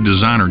exclusive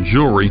designer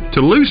jewelry to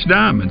loose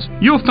diamonds,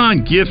 you'll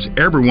find gifts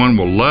everyone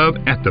will love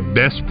at the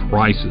best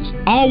prices,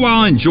 all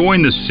while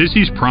enjoying the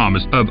Sissy's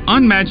promise of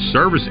unmatched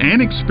service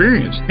and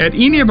experience at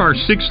any of our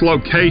 6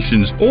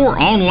 locations or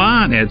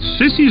online at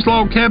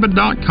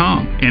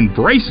sissyslogcabin.com.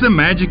 Embrace the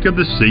magic of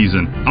the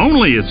season,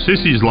 only at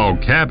Sissy's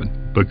Log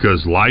Cabin,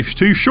 because life's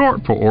too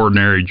short for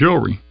ordinary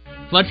jewelry.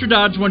 Fletcher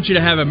Dodge wants you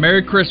to have a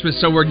Merry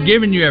Christmas, so we're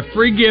giving you a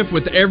free gift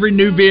with every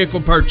new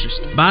vehicle purchased.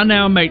 Buy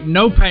now and make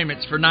no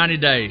payments for 90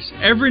 days.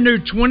 Every new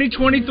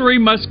 2023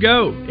 must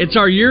go. It's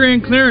our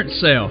year-end clearance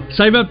sale.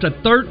 Save up to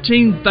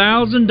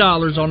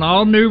 $13,000 on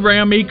all new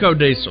Ram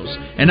EcoDiesels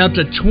and up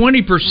to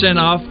 20%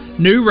 off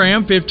new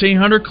Ram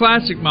 1500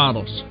 Classic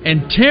models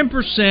and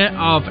 10%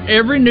 off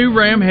every new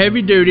Ram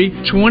Heavy Duty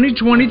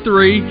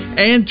 2023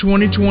 and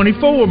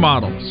 2024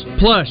 models.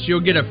 Plus, you'll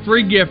get a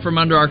free gift from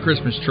under our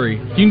Christmas tree.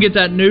 You can get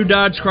that new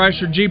Dodge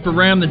Chrysler Jeep or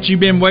Ram that you've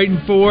been waiting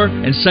for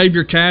and save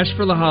your cash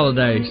for the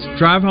holidays.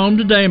 Drive home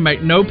today and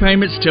make no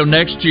payments till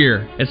next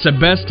year. It's the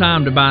best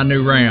time to buy a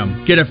new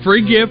Ram. Get a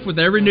free gift with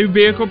every new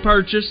vehicle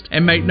purchased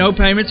and make no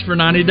payments for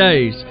 90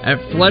 days. At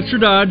Fletcher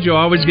Dodge, you'll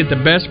always get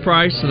the best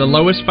price and the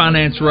lowest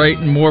finance rate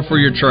and more for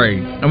your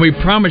trade. And we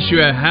promise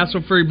you a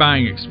hassle-free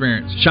buying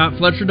experience. Shop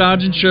Fletcher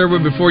Dodge in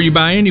Sherwood before you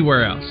buy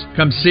anywhere else.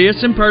 Come see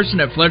us in person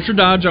at Fletcher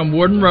Dodge on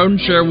Warden Road in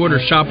Sherwood or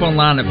shop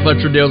online at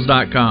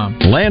FletcherDeals.com.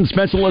 Land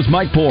specialist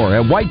Mike Poore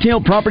at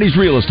Whitetail Properties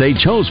Real Estate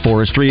chose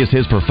forestry as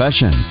his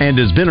profession and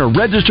has been a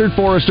registered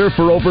forester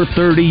for over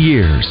 30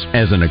 years.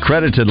 As an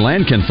accredited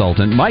land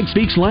consultant, Mike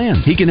speaks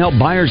land. He can help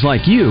buyers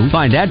like you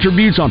find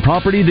attributes on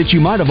property that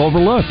you might have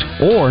overlooked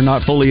or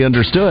not fully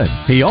understood.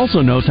 He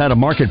also knows how to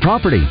market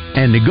property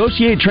and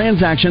negotiate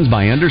transactions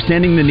by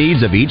understanding the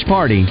needs of each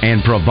party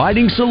and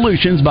providing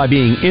solutions by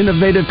being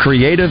innovative,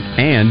 creative,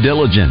 and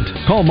diligent.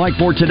 Call Mike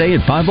Poore today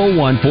at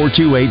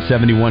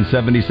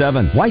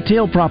 501-428-7177.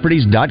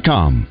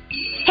 WhitetailProperties.com.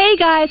 Hey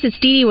guys, it's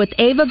Dee Dee with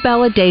Ava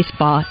Bella Day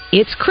Spa.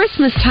 It's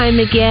Christmas time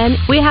again.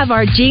 We have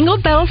our Jingle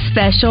Bell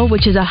Special,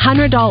 which is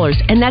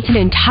 $100, and that's an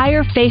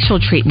entire facial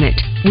treatment.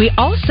 We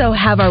also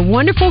have our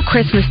wonderful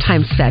Christmas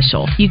time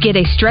special. You get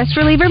a stress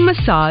reliever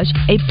massage,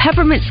 a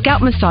peppermint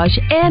scalp massage,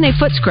 and a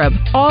foot scrub,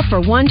 all for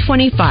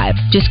 $125.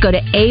 Just go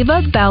to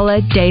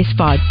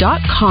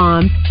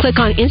avabelladayspa.com, click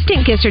on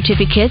Instant Gift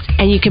Certificates,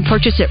 and you can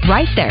purchase it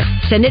right there.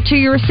 Send it to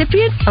your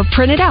recipient or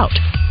print it out.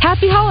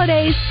 Happy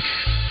holidays!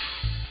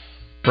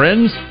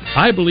 Friends,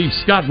 I believe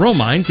Scott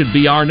Romine could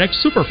be our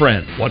next super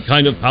friend. What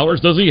kind of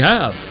powers does he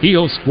have? He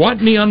hosts Squat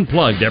Me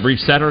Unplugged every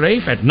Saturday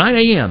at 9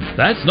 a.m.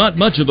 That's not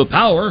much of a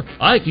power.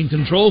 I can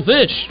control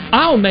fish.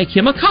 I'll make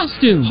him a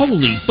costume.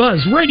 Holy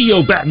Buzz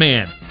Radio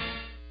Batman.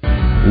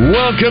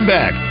 Welcome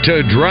back to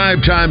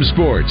Drive Time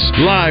Sports,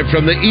 live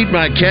from the Eat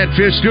My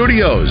Catfish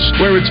studios,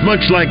 where it's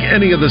much like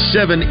any of the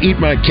 7 Eat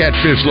My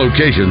Catfish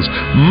locations,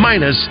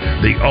 minus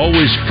the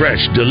always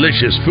fresh,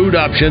 delicious food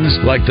options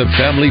like the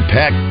family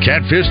pack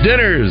catfish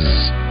dinners.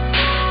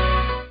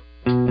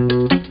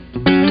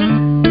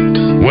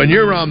 When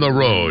you're on the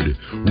road,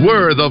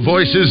 we're the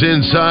voices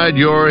inside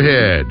your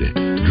head.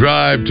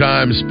 Drive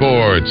Time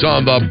Sports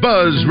on the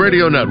Buzz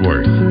Radio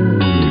Network.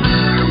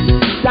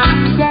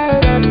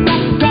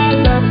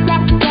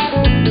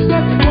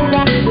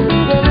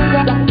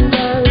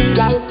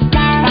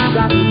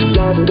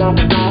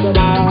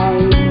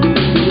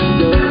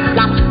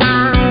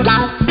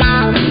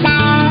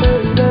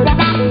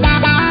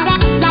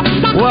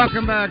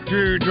 Welcome back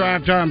to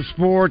Drive Time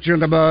Sports on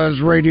the Buzz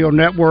Radio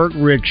Network.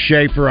 Rick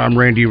Shaeffer, I'm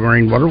Randy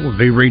Rainwater. We'll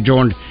be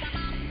rejoined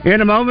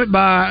in a moment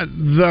by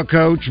the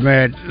coach,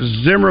 Matt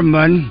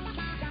Zimmerman.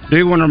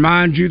 Do want to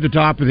remind you, the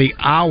top of the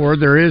hour,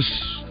 there is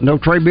no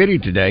Trey Biddy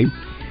today,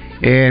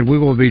 and we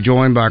will be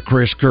joined by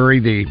Chris Curry,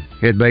 the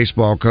head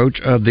baseball coach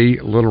of the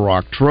Little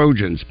Rock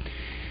Trojans.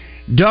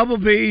 Double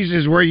B's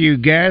is where you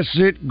gas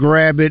it,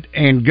 grab it,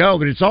 and go.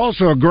 But it's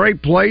also a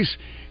great place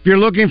if you're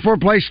looking for a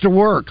place to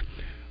work.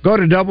 Go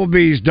to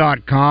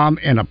doubleb's.com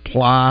and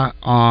apply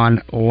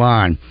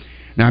online.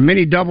 Now,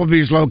 many Double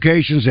B's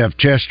locations have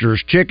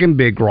Chester's Chicken,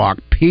 Big Rock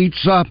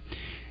Pizza.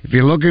 If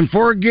you're looking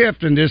for a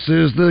gift, and this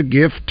is the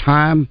gift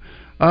time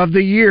of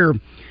the year,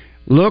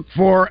 look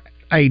for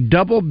a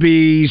Double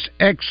B's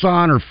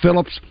Exxon or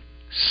Phillips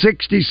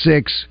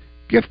 66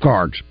 gift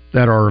cards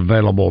that are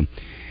available.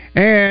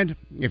 And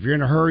if you're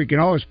in a hurry, you can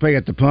always pay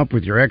at the pump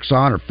with your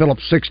Exxon or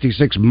Phillips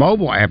 66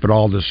 mobile app at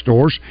all the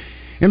stores.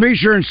 And be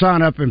sure and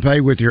sign up and pay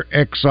with your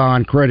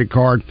Exxon credit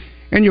card,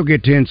 and you'll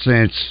get 10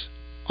 cents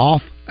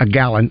off a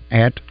gallon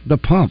at the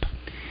pump.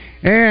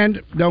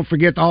 And don't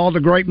forget all the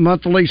great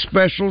monthly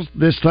specials,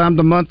 this time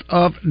the month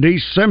of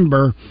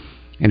December.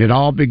 And it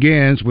all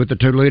begins with the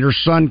 2-liter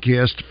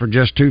Sunkist for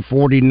just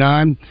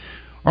 $2.49,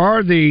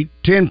 or the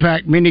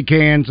 10-pack mini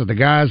cans of the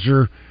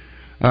Geyser,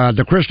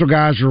 the Crystal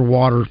Geyser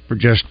water for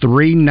just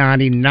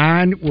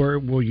 $3.99. Where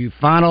will you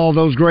find all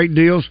those great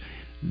deals?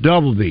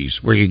 Double B's,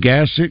 where you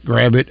gas it,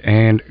 grab it,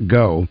 and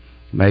go.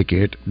 Make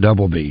it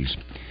Double B's.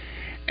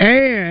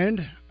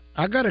 And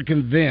I got to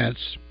convince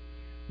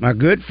my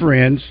good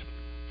friends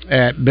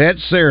at Bet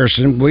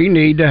Saracen we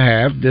need to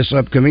have this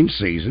upcoming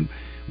season.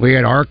 We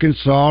had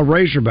Arkansas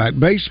Razorback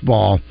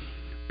baseball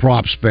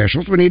prop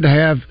specials. We need to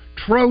have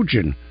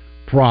Trojan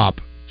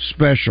prop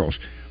specials.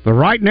 But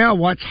right now,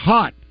 what's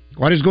hot?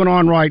 What is going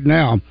on right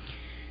now?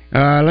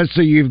 Let's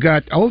see, you've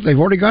got, they've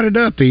already got it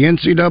up. The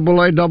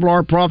NCAA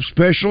RR prop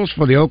specials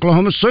for the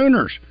Oklahoma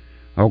Sooners.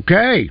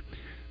 Okay.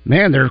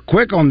 Man, they're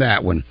quick on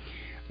that one.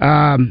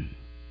 All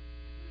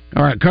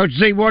right, Coach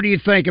Z, what do you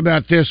think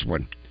about this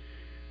one?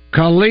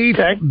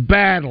 Khalif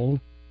battle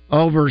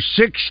over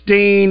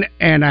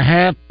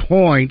 16.5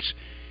 points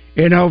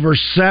in over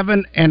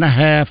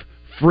 7.5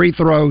 free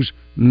throws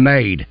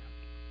made.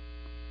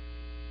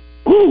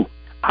 Ooh,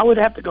 I would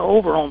have to go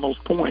over on those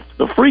points.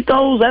 The free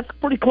throws, that's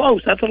pretty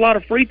close. That's a lot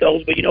of free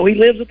throws, but, he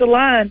lives at the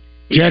line.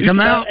 Check him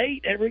out.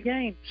 8 every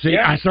game. See,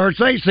 I started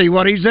saying, see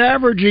what he's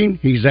averaging.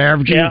 He's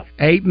averaging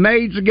 8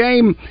 mades a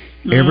game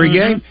every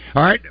game.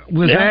 All right,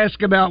 was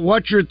asked about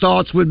what your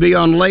thoughts would be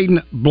on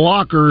Layden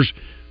Blocker's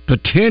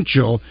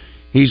potential.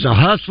 He's a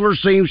hustler,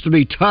 seems to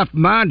be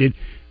tough-minded.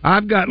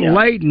 I've got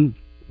Layden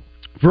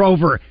for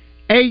over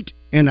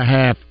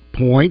 8.5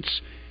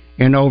 points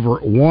and over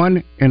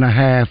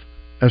 1.5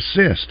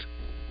 assists.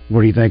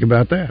 What do you think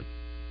about that?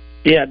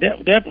 Yeah,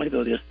 definitely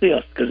the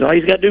assist, because all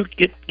he's got to do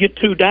is get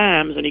 2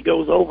 dimes and he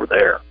goes over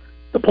there.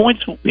 The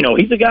points,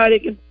 he's a guy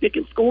that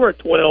can score a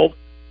 12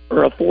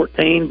 or a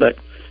 14, but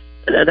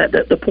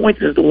the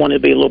points is the one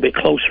that'd be a little bit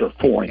closer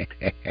for him.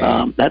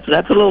 That's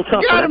a little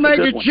tough. You got to make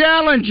it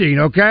challenging,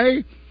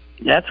 okay?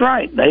 That's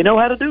right. They know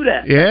how to do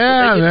that.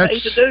 Yeah, that's what they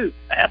get paid to do.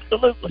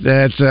 Absolutely.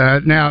 That's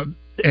now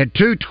at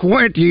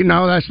 220.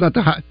 No, that's not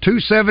the high.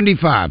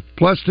 275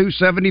 plus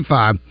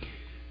 275.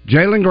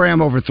 Jalen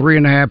Graham over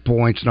 3.5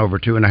 points and over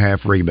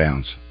 2.5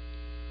 rebounds.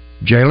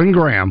 Jalen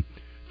Graham,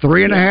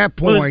 3.5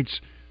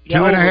 points,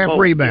 2.5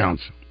 rebounds.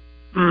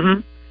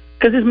 Mm-hmm.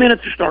 Because his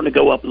minutes are starting to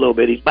go up a little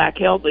bit. He's back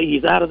healthy.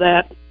 He's out of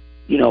that.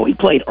 He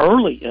played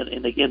early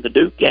in the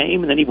Duke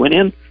game, and then he went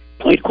in,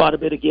 played quite a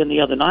bit again the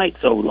other night.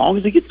 So as long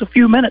as he gets a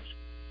few minutes,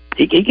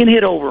 he can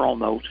hit over on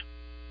those.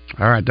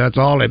 All right, that's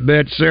all at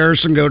Bet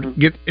Saracen. Go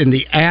get in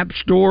the App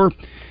Store,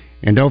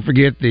 and don't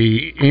forget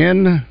the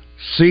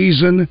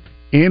in-season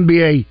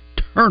NBA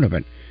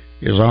tournament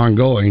is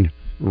ongoing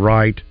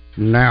right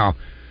now.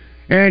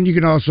 And you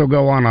can also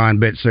go online,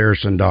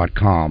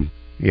 betsaracen.com,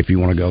 if you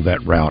want to go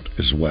that route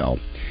as well.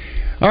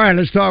 All right,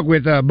 let's talk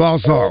with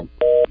Boss Hog.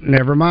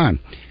 Never mind.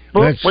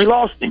 Well, we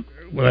lost him.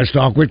 Well, let's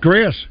talk with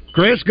Chris.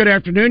 Chris, good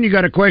afternoon. You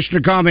got a question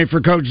or comment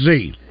for Coach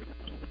Z?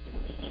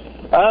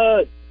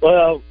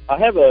 Well, I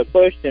have a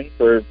question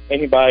for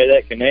anybody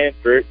that can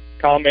answer it.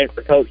 Comment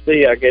for Coach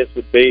Z, I guess,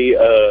 would be,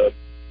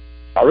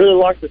 I really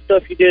like the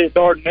stuff you did at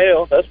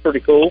Dardanelle. That's pretty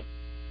cool.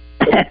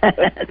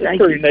 That's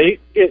pretty neat.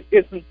 Get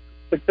some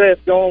success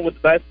going with the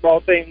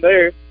basketball team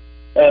there.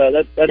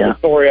 That's a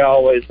story I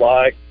always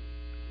like.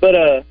 But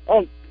to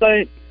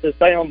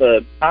stay on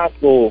the high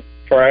school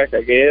track,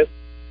 I guess,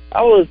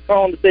 I was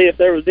calling to see if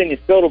there was any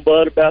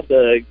scuttlebutt about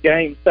the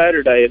game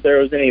Saturday, if there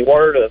was any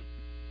word of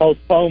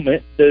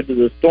postponement due to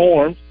the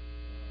storms.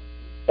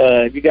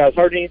 Have you guys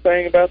heard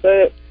anything about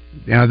that?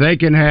 Now, they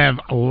can have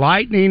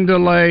lightning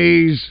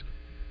delays.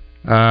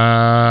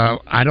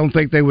 I don't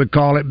think they would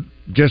call it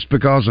just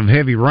because of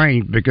heavy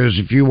rain, because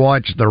if you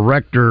watch the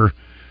Rector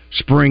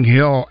Spring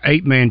Hill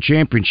 8-man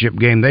championship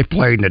game, they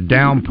played in a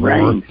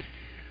downpour.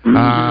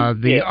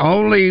 The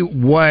only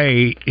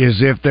way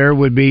is if there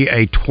would be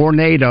a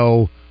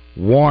tornado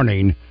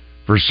warning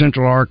for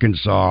Central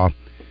Arkansas.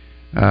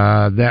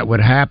 That would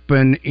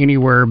happen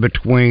anywhere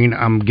between,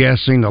 I'm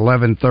guessing,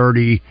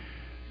 11:30.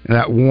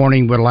 That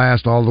warning would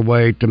last all the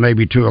way to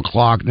maybe 2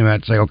 o'clock. And they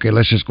might say, okay,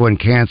 let's just go ahead and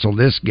cancel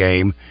this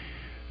game.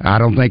 I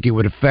don't think it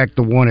would affect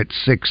the one at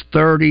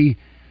 6:30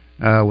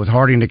 with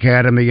Harding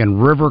Academy and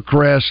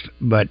Rivercrest.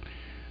 But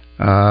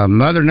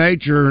Mother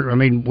Nature, I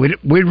mean,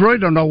 we really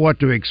don't know what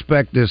to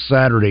expect this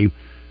Saturday.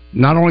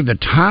 Not only the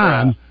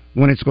time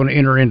when it's going to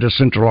enter into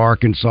Central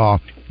Arkansas,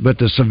 but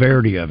the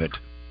severity of it.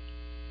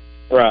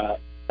 Right.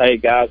 Hey,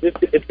 guys,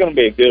 it's going to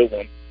be a good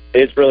one.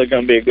 It's really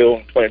going to be a good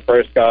one between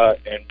Prescott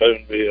and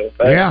Boonville.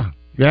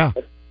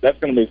 That's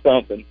going to be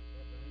something.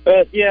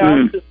 But, I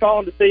was just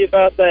calling to see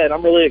about that.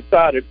 I'm really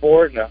excited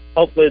for it, and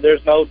hopefully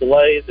there's no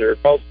delays or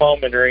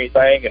postponement or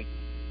anything, and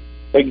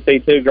we can see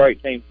 2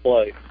 great teams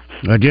play.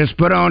 Just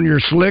put on your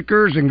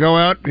slickers and go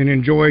out and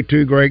enjoy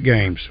 2 great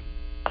games.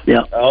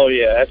 Yeah. Oh,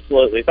 yeah,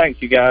 absolutely.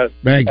 Thank you, guys.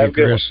 Thank you,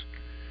 Chris.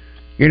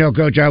 You know,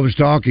 Coach, I was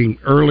talking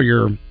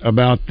earlier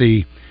about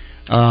the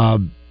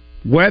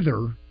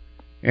weather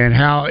and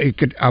how it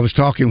could. I was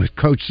talking with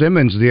Coach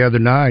Simmons the other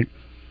night.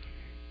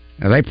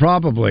 And they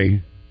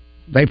probably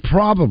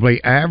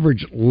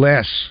average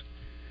less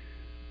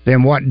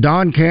than what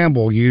Don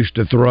Campbell used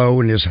to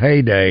throw in his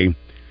heyday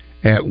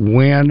at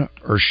Wynn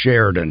or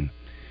Sheridan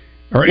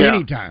or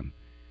any time.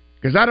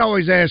 Because I'd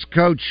always ask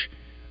Coach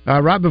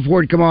right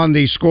before he'd come on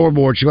the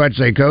scoreboard, so I'd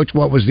say, Coach,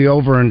 what was the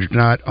over-under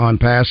tonight on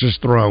passes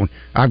thrown?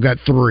 I've got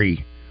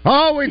 3.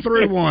 Oh, we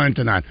threw 1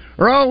 tonight.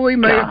 Or, oh, we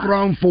may have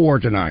thrown 4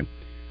 tonight.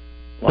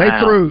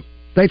 Wow.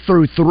 They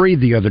threw 3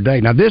 the other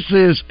day. Now, this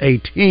is a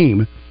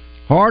team,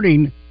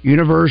 Harding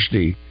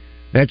University,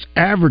 that's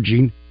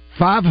averaging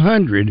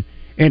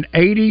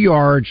 580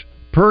 yards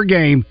per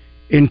game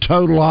in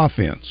total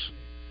offense.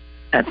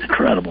 That's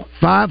incredible.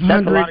 500,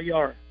 That's a lot of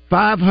yards.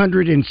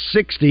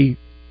 560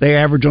 they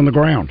average on the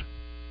ground.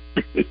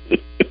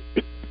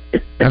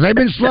 Now, they've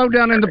been slowed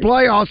down in the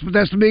playoffs, but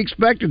that's to be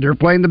expected. They're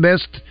playing the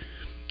best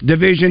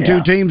Division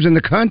II teams in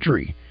the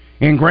country.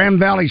 And Grand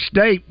Valley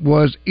State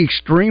was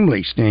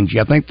extremely stingy.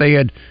 I think they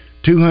had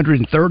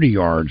 230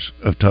 yards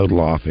of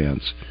total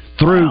offense.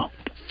 Threw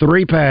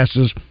 3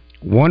 passes,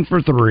 1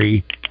 for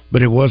 3,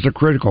 but it was a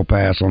critical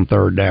pass on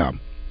 3rd down.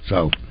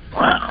 So,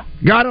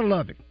 gotta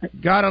love it.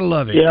 Gotta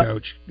love it,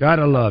 Coach.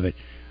 Gotta love it.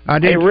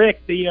 Hey,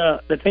 Rick,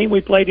 the team we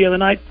played the other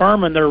night,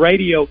 Furman, their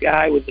radio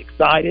guy was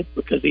excited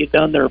because he had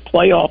done their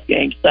playoff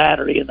game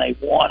Saturday and they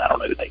won. I don't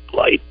know who they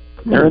played.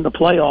 They're in the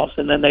playoffs,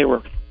 and then they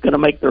were going to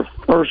make their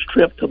first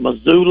trip to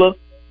Missoula,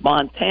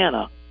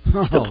 Montana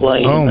to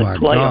play. Oh, in the my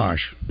playoffs.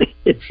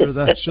 gosh. Sure,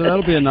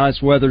 that'll be a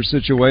nice weather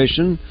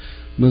situation.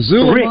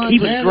 Missoula, Rick, Montana, he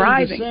was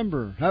driving. in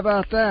December. How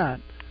about that?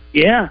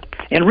 Yeah,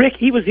 and Rick,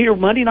 he was here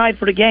Monday night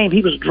for the game.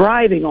 He was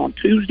driving on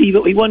Tuesday,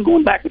 but he wasn't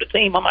going back with the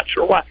team. I'm not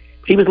sure why.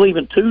 He was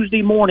leaving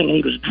Tuesday morning, and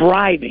he was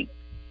driving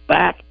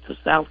back to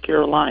South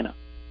Carolina.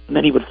 And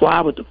then he would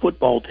fly with the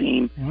football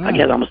team, I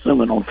guess I'm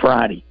assuming on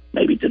Friday,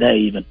 maybe today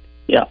even.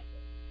 Yeah.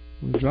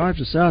 The drive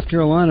to South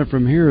Carolina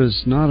from here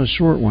is not a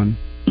short one.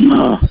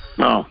 No.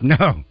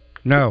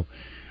 All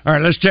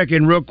right, let's check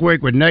in real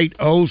quick with Nate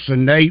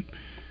Olson. Nate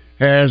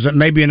has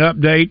maybe an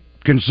update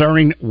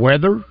concerning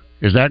weather.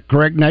 Is that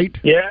correct, Nate?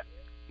 Yeah.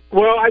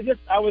 Well,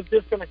 I was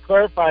just going to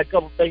clarify a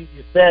couple things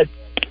you said.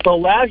 So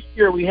last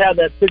year we had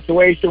that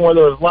situation where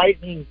there was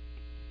lightning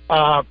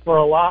for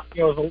a lot,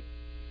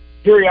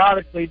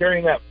 periodically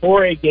during that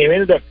 4A game. It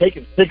ended up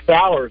taking 6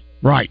 hours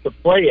to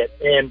play it,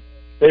 and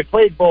they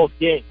played both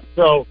games.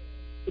 So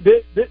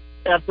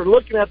after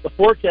looking at the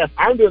forecast,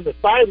 I'm doing the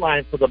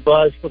sideline for the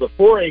Buzz for the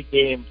 4A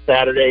game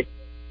Saturday,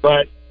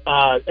 but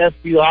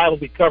SBI will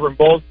be covering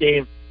both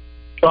games.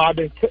 So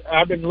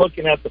I've been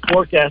looking at the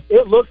forecast.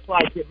 It looks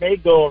like it may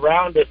go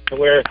around us to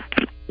where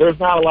there's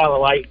not a lot of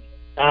lightning.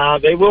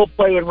 They will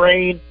play with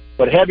rain,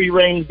 but heavy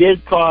rain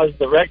did cause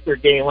the Rector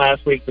game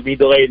last week to be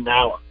delayed an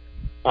hour.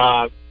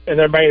 And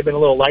there may have been a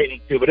little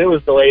lightning too, but it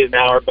was delayed an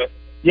hour. But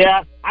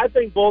yeah, I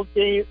think both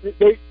games,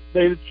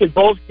 they should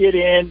both get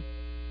in.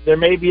 There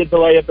may be a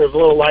delay if there's a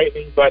little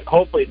lightning, but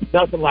hopefully it's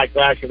nothing like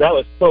last year. That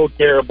was so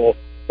terrible.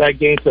 That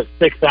game took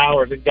 6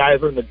 hours, and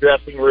guys were in the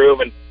dressing room,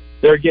 and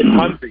they're getting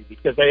hungry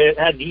because they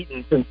hadn't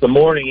eaten since the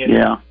morning,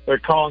 and they're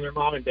calling their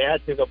mom and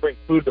dad saying they'll bring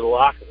food to the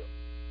locker room.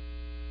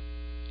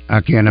 I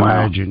can't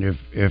imagine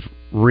if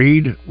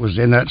Reed was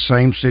in that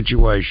same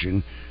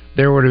situation,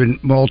 there would have been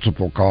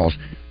multiple calls.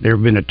 There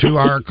would have been a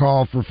 2-hour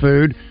call for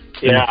food,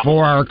 and a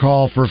 4-hour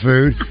call for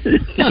food,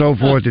 so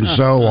forth and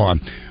so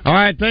on. All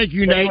right, thank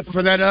you, Nate,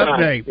 for that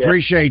update. Yeah.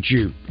 Appreciate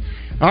you.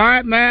 All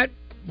right, Matt,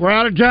 we're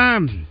out of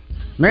time.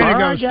 Man, it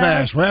goes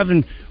fast.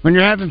 When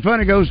you're having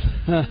fun, it goes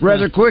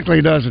rather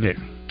quickly, doesn't it?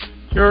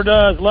 Sure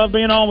does. Love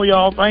being on with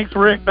y'all. Thanks,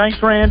 Rick.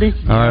 Thanks, Randy.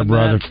 All right,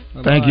 brother.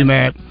 Thank you,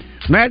 Matt.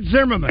 Matt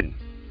Zimmerman.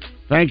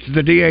 Thanks to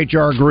the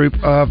DHR group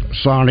of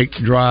Sonic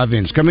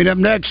Drive-Ins. Coming up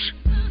next,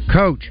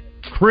 Coach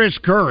Chris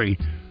Curry,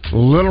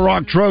 Little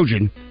Rock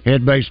Trojan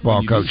head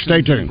baseball coach.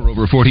 Stay tuned. For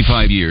over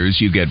 45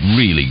 years, you get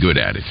really good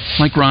at it.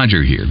 Like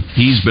Roger here.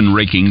 He's been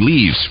raking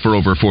leaves for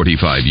over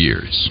 45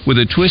 years. With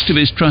a twist of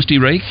his trusty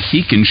rake,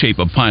 he can shape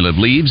a pile of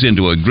leaves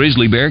into a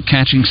grizzly bear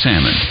catching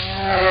salmon.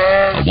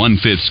 A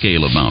 1/5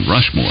 scale of Mount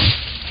Rushmore.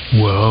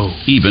 Whoa.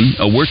 Even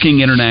a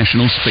working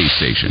International Space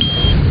Station.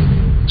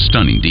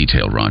 Stunning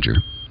detail, Roger.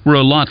 We're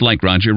a lot like Roger.